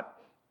 not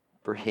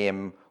for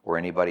him or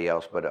anybody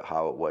else, but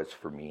how it was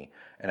for me.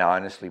 And I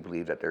honestly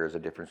believe that there is a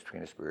difference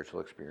between a spiritual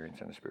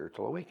experience and a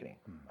spiritual awakening.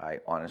 I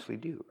honestly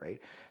do,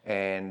 right?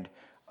 And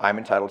I'm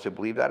entitled to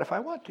believe that if I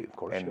want to. Of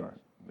course you are.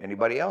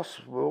 Anybody else,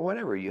 well,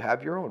 whatever, you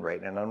have your own,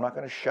 right? And I'm not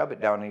going to shove it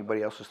down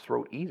anybody else's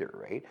throat either,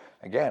 right?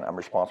 Again, I'm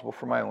responsible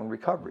for my own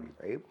recovery,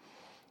 right?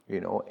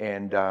 You know,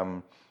 and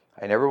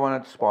I never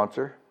wanted to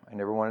sponsor. I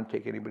never wanted to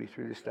take anybody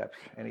through the steps,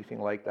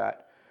 anything like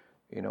that,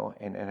 you know.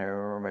 And I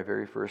remember my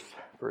very first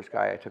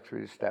guy I took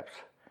through the steps.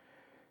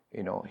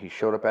 You know, he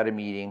showed up at a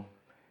meeting,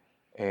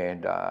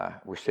 and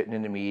we're sitting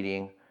in the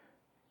meeting,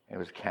 and it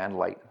was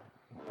candlelight,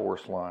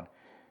 Forest Lawn,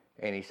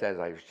 and he says,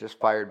 I was just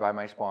fired by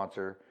my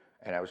sponsor,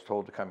 and I was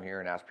told to come here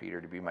and ask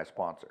Peter to be my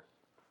sponsor,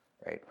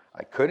 right?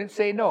 I couldn't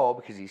say no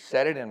because he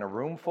said it in a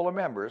room full of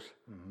members,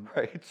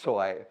 right? So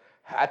I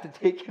had to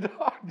take it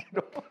on, you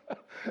know.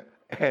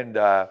 And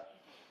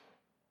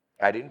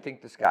I didn't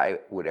think this guy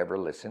would ever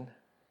listen.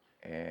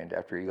 And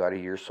after he got a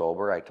year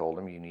sober, I told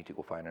him, you need to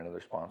go find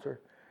another sponsor.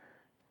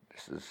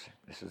 This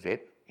is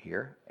it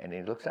here. And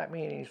he looks at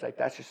me and he's like,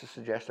 that's just a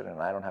suggestion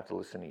and I don't have to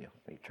listen to you.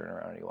 And he turned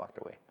around and he walked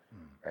away,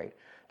 right?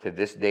 To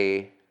this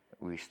day,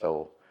 we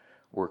still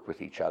work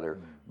with each other,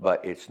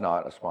 but it's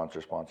not a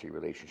sponsor-sponsee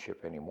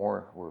relationship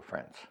anymore. We're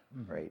friends,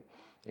 right?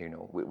 You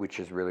know, which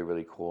is really,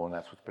 really cool. And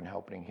that's what's been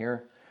happening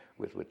here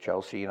with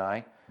Chelsea and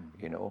I,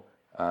 you know.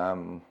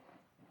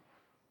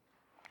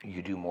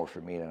 You do more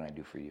for me than I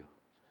do for you.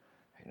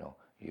 You know,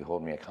 you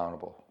hold me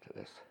accountable to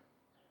this.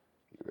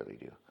 You really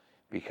do.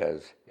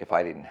 Because if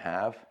I didn't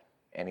have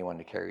anyone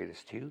to carry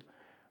this to,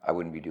 I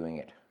wouldn't be doing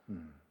it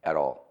at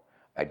all.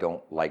 I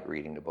don't like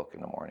reading the book in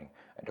the morning.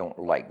 I don't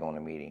like going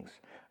to meetings.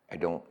 I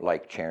don't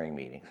like chairing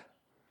meetings,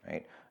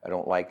 right? I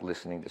don't like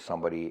listening to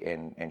somebody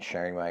and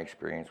sharing my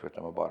experience with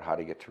them about how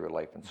to get through a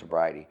life in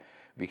sobriety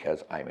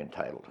because I'm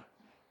entitled.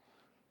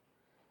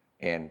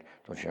 And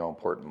don't you know how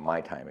important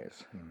my time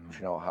is? Don't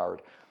you know how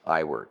hard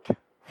I worked,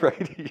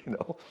 right? You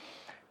know?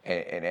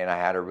 And I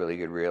had a really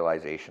good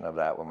realization of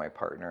that with my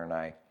partner and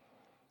I.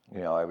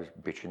 You know, I was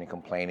bitching and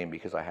complaining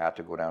because I had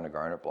to go down to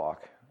Garnet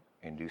Block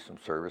and do some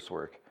service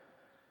work.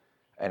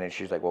 And then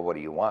she's like, well, what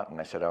do you want? And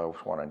I said, I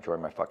just want to enjoy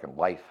my fucking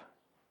life.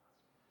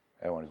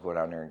 I don't want to go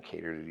down there and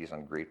cater to these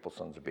ungrateful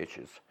sons of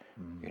bitches,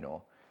 you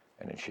know?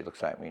 And then she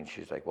looks at me and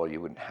she's like, well,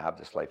 you wouldn't have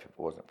this life if it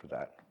wasn't for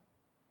that.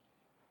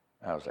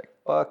 And I was like,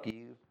 fuck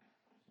you.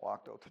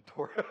 Walked out the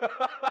door.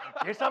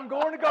 Guess I'm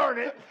going to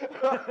Garnet.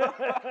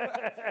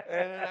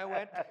 And then I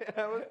went, and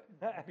I was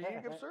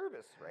being of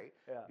service, right?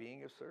 Yeah.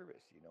 Being of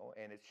service, you know?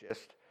 And it's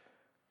just,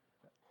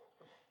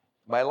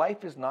 my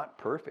life is not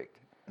perfect,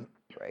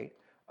 right?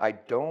 I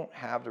don't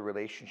have the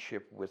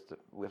relationship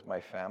with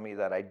my family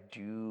that I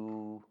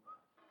do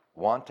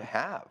want to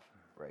have,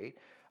 right?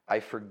 I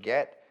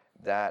forget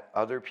that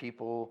other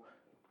people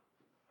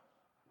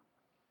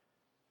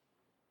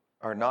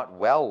are not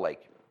well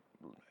like,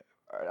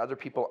 other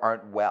people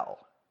aren't well.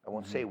 I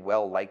won't say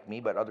well like me,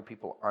 but other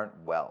people aren't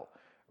well,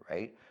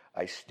 right?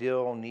 I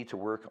still need to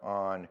work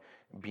on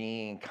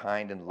being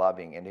kind and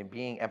loving and in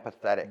being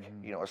empathetic,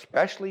 you know,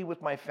 especially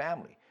with my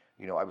family.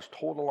 You know, I was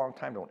told a long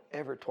time, don't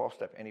ever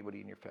 12-step anybody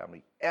in your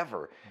family,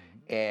 ever.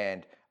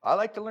 And I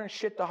like to learn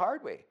shit the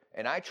hard way.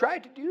 And I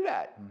tried to do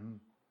that.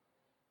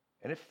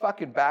 And it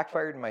fucking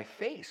backfired in my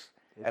face.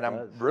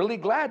 I'm really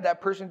glad that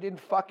person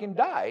didn't fucking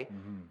die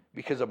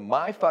because of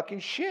my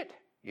fucking shit,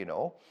 you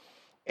know?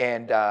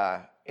 And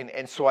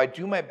so I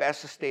do my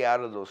best to stay out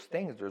of those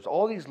things. There's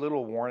all these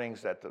little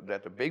warnings that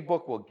the big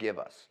book will give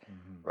us,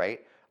 right?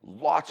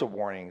 Lots of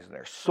warnings in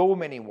there. So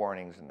many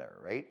warnings in there,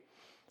 right?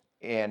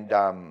 And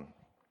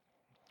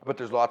but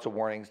there's lots of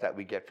warnings that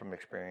we get from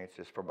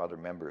experiences from other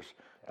members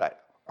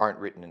that aren't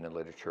written in the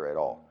literature at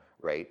all,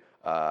 right?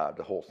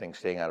 The whole thing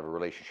staying out of a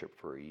relationship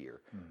for a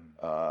year.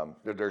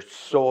 There's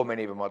so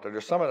many of them out there.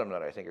 There's some of them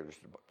that I think are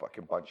just a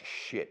fucking bunch of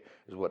shit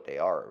is what they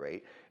are,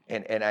 right?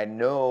 And I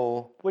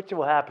know... Which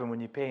will happen when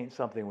you paint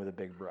something with a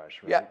big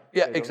brush, right?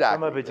 Yeah, exactly.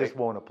 Some of it just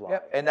won't apply.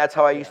 And that's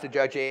how I used to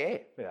judge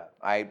AA. Yeah.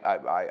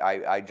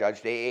 I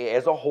judged AA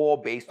as a whole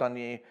based on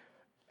the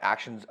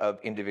actions of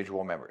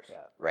individual members,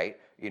 right?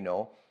 You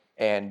know?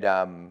 And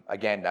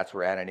again, that's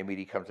where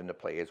anonymity comes into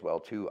play as well,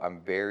 too.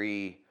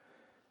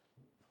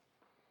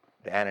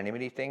 The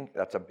anonymity thing,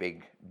 that's a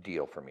big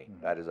deal for me.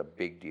 That is a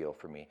big deal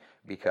for me.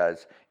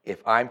 Because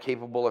if I'm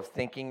capable of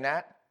thinking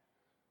that,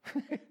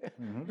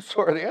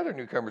 so are the other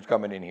newcomers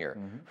coming in here,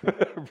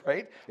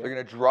 right? They're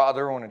going to draw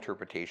their own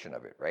interpretation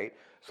of it, right?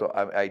 So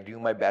I do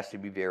my best to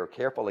be very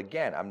careful.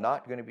 Again, I'm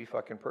not going to be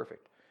fucking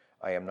perfect.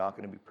 I am not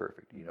going to be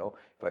perfect, you know?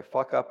 If I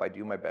fuck up, I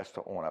do my best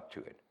to own up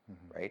to it,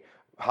 right?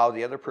 How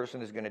the other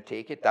person is going to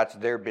take it, that's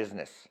their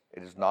business.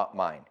 It is not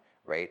mine,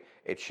 right?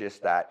 It's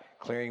just that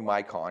clearing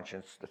my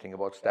conscience, the thing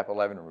about step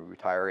 11, when we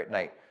retire at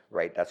night,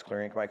 right? That's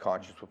clearing my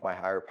conscience with my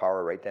higher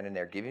power right then and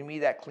there, giving me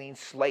that clean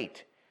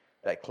slate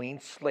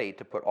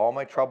to put all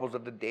my troubles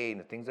of the day and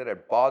the things that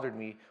had bothered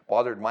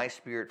my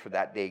spirit for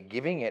that day,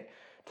 giving it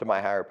to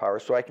my higher power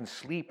so I can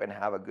sleep and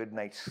have a good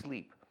night's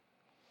sleep.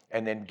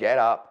 And then get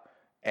up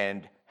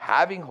and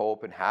having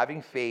hope and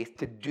having faith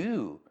to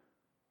do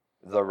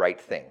the right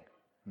thing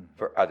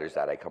for others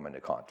that I come into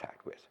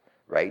contact with,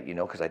 right? You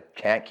know, because I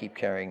can't keep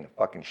carrying the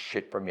fucking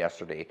shit from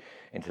yesterday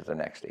into the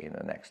next day and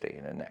the next day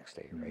and the next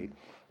day, right?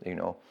 You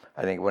know,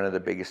 I think one of the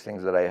biggest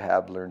things that I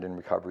have learned in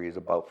recovery is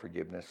about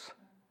forgiveness.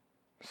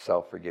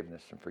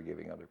 Self-forgiveness and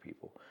forgiving other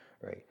people,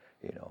 right?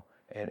 You know,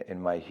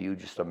 and my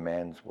hugest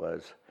amends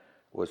was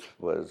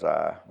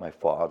my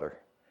father.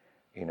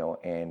 you know,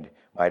 and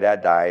my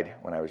dad died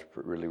when I was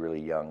really, really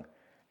young,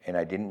 and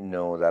I didn't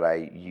know that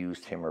I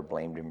used him or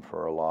blamed him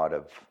for a lot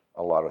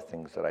of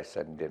things that I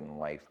said and did in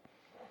life.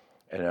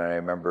 And I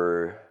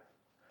remember,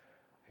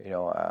 you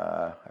know,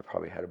 I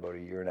probably had about a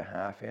year and a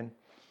half in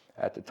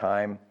at the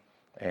time,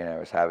 and I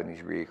was having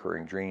these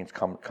recurring dreams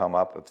come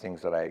up of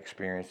things that I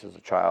experienced as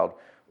a child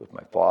with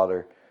my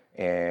father,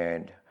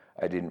 and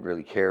I didn't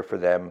really care for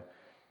them.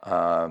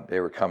 They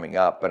were coming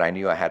up, but I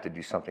knew I had to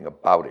do something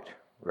about it,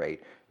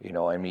 right? You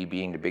know, and me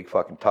being the big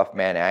fucking tough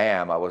man I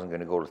am, I wasn't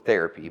going to go to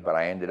therapy, but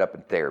I ended up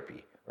in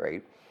therapy,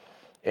 right?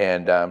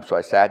 And so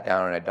I sat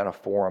down and I'd done a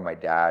 4 on my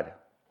dad,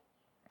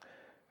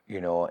 you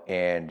know,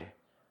 and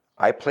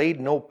I played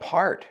no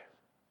part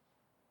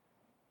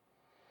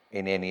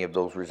in any of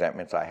those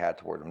resentments I had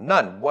toward him.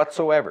 None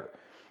whatsoever,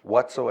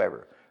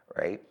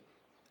 right?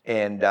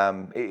 And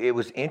it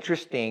was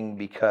interesting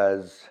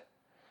because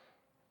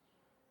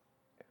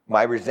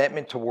my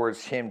resentment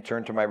towards him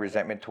turned to my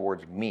resentment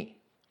towards me,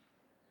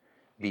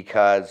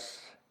 because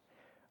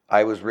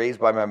I was raised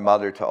by my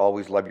mother to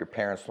always love your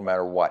parents no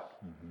matter what.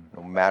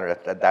 No matter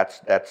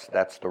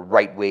that's the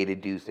right way to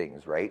do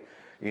things, right?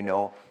 You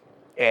know,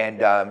 and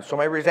so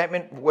my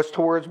resentment was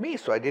towards me.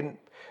 So I didn't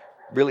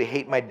really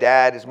hate my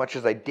dad as much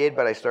as I did,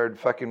 but I started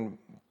fucking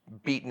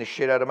beating the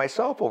shit out of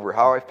myself over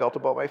how I felt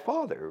about my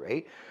father,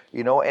 right?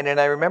 You know, and then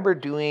I remember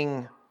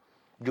doing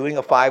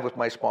a 5 with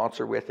my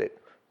sponsor with it.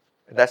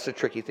 That's the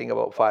tricky thing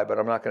about 5, but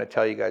I'm not going to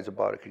tell you guys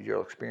about it because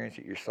you'll experience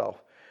it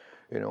yourself,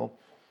 you know.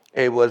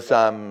 It was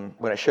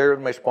when I shared it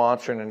with my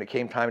sponsor and then it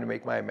came time to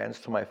make my amends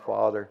to my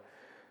father,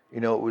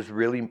 you know, it was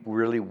really,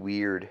 really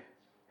weird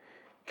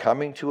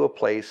coming to a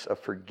place of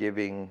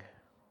forgiving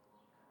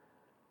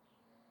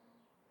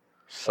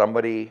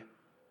somebody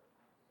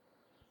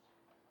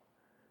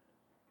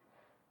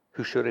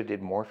who should have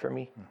did more for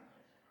me,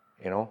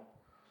 you know.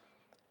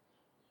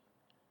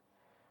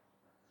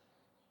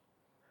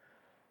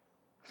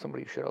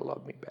 Somebody who should have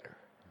loved me better,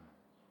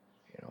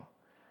 you know.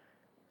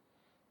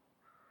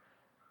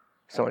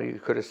 Somebody who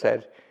could have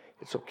said,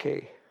 it's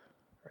okay,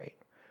 right?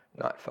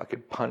 Not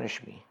fucking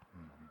punish me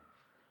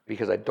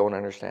because I don't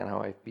understand how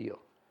I feel,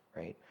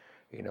 right?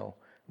 You know,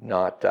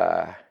 not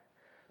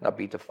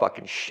beat the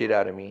fucking shit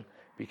out of me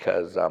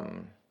because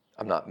I'm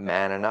not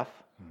man enough,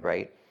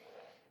 right?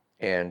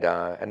 And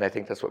I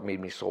think that's what made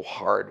me so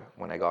hard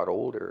when I got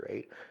older,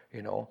 right?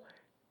 You know,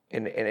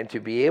 and to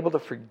be able to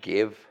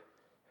forgive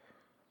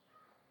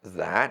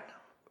that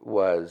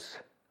was,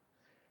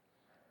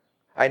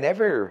 I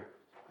never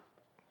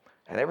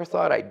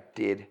thought I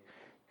did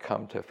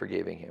come to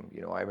forgiving him.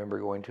 You know, I remember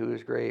going to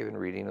his grave and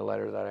reading the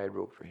letter that I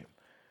wrote for him,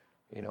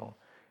 you know,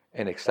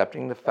 and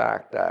accepting the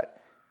fact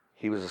that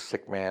he was a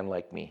sick man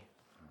like me,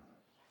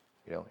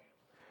 you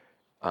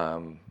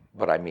know,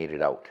 but I made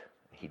it out.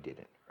 He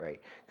didn't,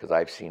 right? Because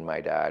I've seen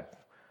my dad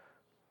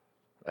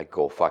like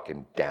go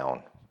fucking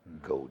down,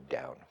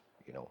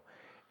 you know,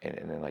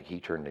 and then like he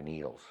turned to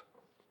needles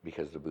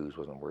because the booze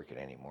wasn't working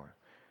anymore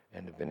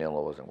and the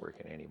vanilla wasn't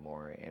working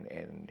anymore,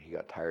 and he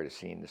got tired of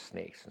seeing the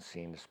snakes and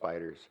seeing the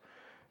spiders,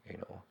 you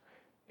know,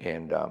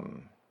 and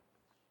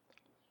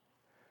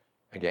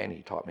again,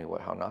 he taught me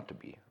how not to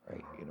be,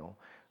 right? You know,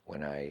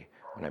 when I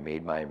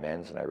made my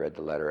amends and I read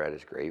the letter at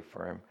his grave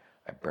for him,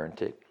 I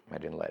burnt it. I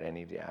didn't let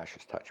any of the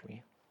ashes touch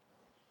me.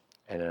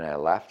 And then I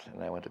left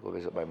and I went to go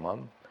visit my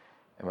mom,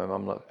 and my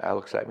mom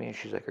looks at me and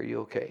she's like, "Are you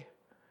okay?"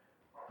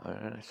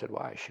 And I said,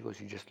 "Why?" She goes,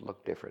 "You just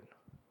look different."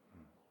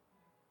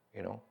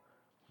 You know,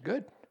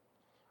 good.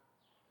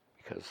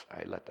 Because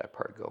I let that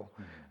part go.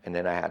 And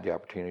then I had the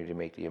opportunity to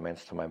make the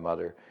amends to my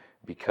mother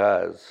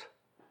because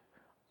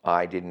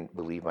I didn't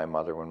believe my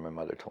mother when my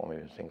mother told me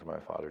the things my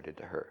father did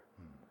to her.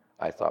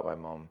 I thought my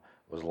mom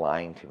was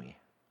lying to me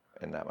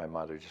and that my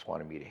mother just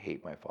wanted me to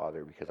hate my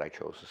father because I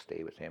chose to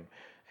stay with him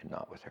and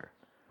not with her.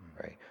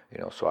 Right?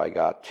 You know, so I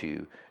got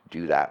to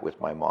do that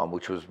with my mom,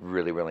 which was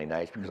really, really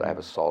nice because I have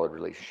a solid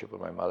relationship with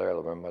my mother. I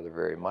love my mother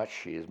very much.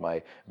 She is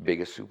my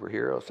biggest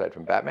superhero aside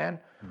from Batman,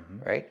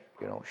 right?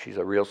 You know, she's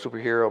a real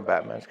superhero.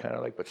 Batman's kind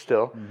of like, but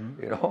still,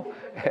 you know.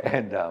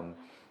 And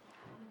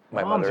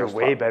my Moms mother are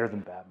way better than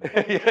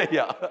Batman.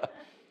 yeah.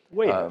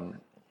 Way better.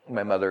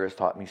 My mother has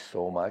taught me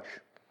so much,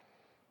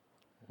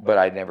 but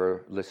I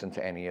never listened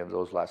to any of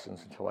those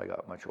lessons until I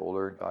got much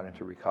older, got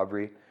into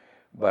recovery.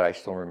 But I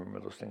still remember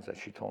those things that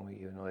she told me,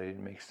 even though they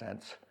didn't make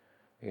sense.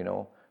 You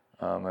know,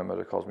 my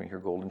mother calls me her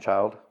golden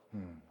child,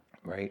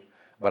 right?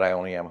 But I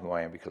only am who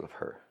I am because of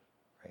her,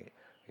 right?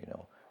 You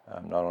know,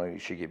 not only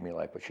did she give me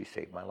life, but she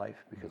saved my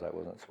life because I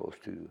wasn't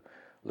supposed to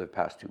live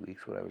past 2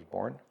 weeks when I was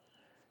born.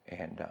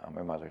 And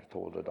my mother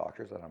told the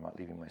doctors that I'm not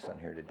leaving my son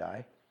here to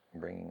die. I'm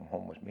bringing him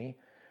home with me.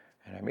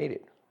 And I made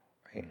it,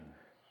 right?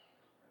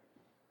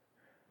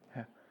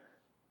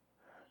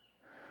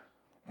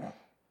 Yeah.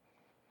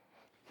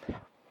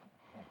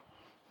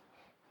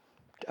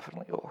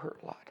 Definitely owe her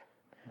a lot.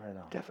 I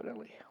know.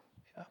 Definitely,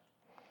 yeah.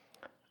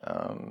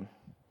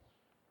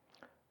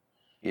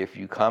 If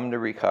you come to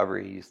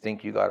recovery, you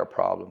think you got a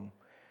problem,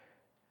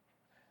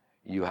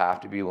 you have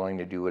to be willing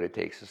to do what it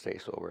takes to stay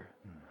sober.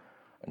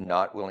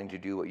 Not willing to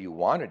do what you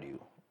want to do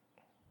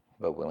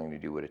but willing to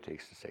do what it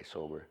takes to stay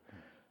sober.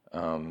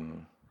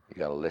 You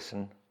got to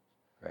listen,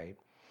 right?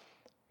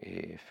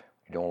 If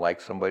you don't like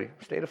somebody,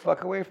 stay the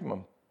fuck away from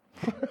them.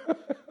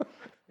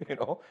 You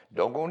know,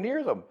 don't go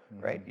near them,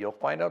 right? You'll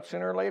find out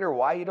sooner or later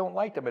why you don't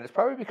like them, and it's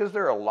probably because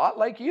they're a lot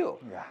like you,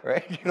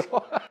 right? You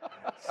know?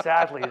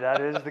 Sadly, that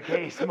is the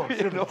case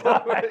most of the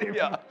time.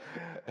 Yeah.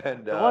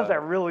 And the ones I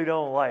really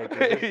don't like,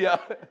 are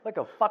just like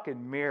a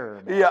fucking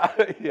mirror, man.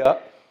 Yeah.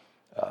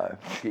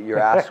 Get your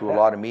ass to a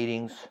lot of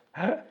meetings.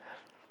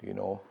 You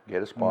know,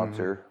 get a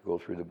sponsor, go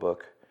through the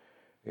book.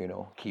 You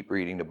know, keep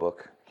reading the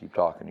book, keep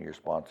talking to your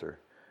sponsor.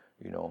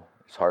 You know,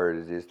 as hard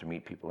as it is to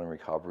meet people in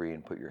recovery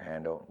and put your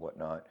hand out and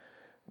whatnot,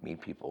 meet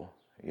people,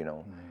 you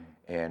know.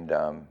 And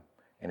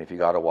if you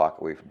got to walk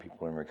away from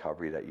people in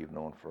recovery that you've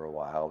known for a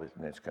while,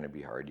 then it's going to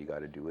be hard. You got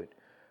to do it,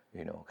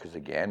 you know, because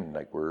again,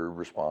 like we're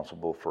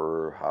responsible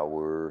for how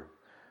we're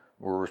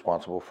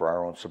responsible for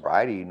our own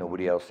sobriety.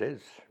 Nobody else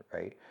is,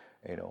 right?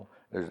 You know,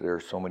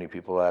 there's so many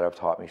people that have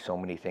taught me so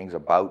many things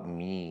about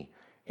me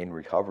in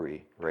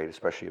recovery, right?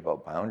 Especially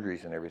about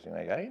boundaries and everything.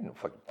 Like I didn't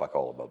fuck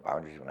all about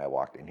boundaries when I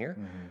walked in here,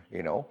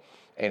 you know,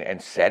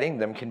 and setting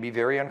them can be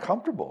very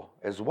uncomfortable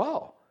as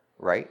well,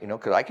 right? You know,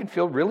 because I can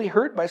feel really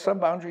hurt by some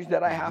boundaries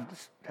that I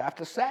have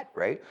to set,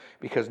 right?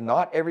 Because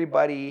not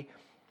everybody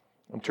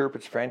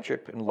interprets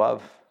friendship and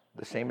love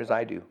the same as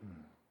I do.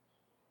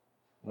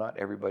 Not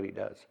everybody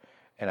does.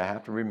 And I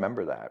have to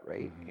remember that,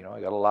 right? You know, I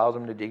got to allow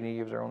them the dignity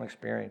of their own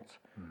experience,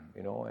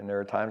 you know, and there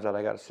are times that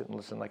I got to sit and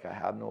listen like I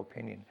have no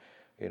opinion,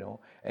 you know,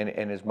 and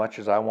as much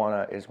as I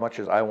want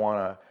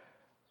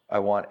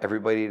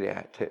everybody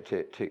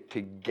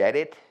to get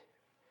it,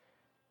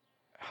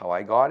 how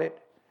I got it,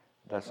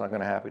 that's not going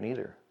to happen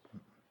either,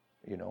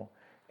 you know,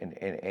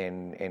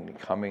 and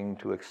coming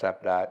to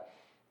accept that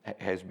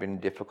has been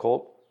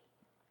difficult,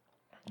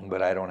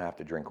 but I don't have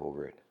to drink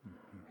over it,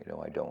 you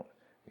know, I don't.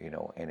 You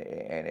know, and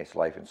it's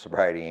life and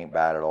sobriety ain't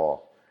bad at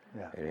all.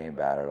 Yeah. It ain't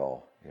bad at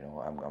all. You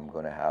know, I'm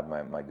going to have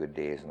my good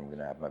days and I'm going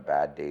to have my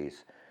bad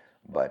days,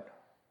 but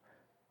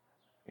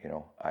you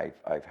know,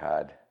 I've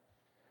had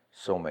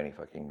so many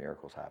fucking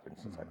miracles happen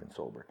since I've been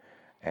sober,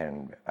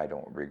 and I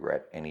don't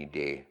regret any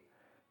day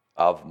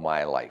of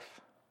my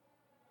life.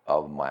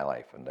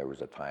 And there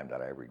was a time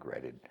that I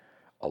regretted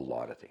a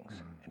lot of things,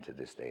 and to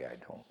this day I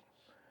don't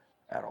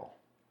at all.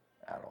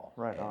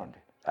 Right on. And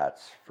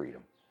that's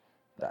freedom.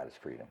 That is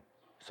freedom.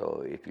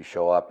 So if you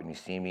show up and you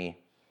see me,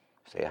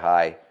 say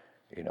hi,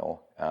 you know,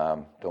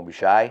 don't be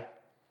shy,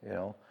 you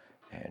know,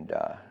 and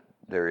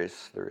there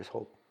is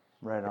hope.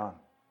 Right on.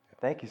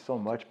 Thank you so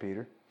much,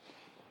 Peter.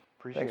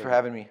 Appreciate it. Thanks for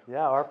having me.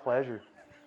 Yeah, our pleasure.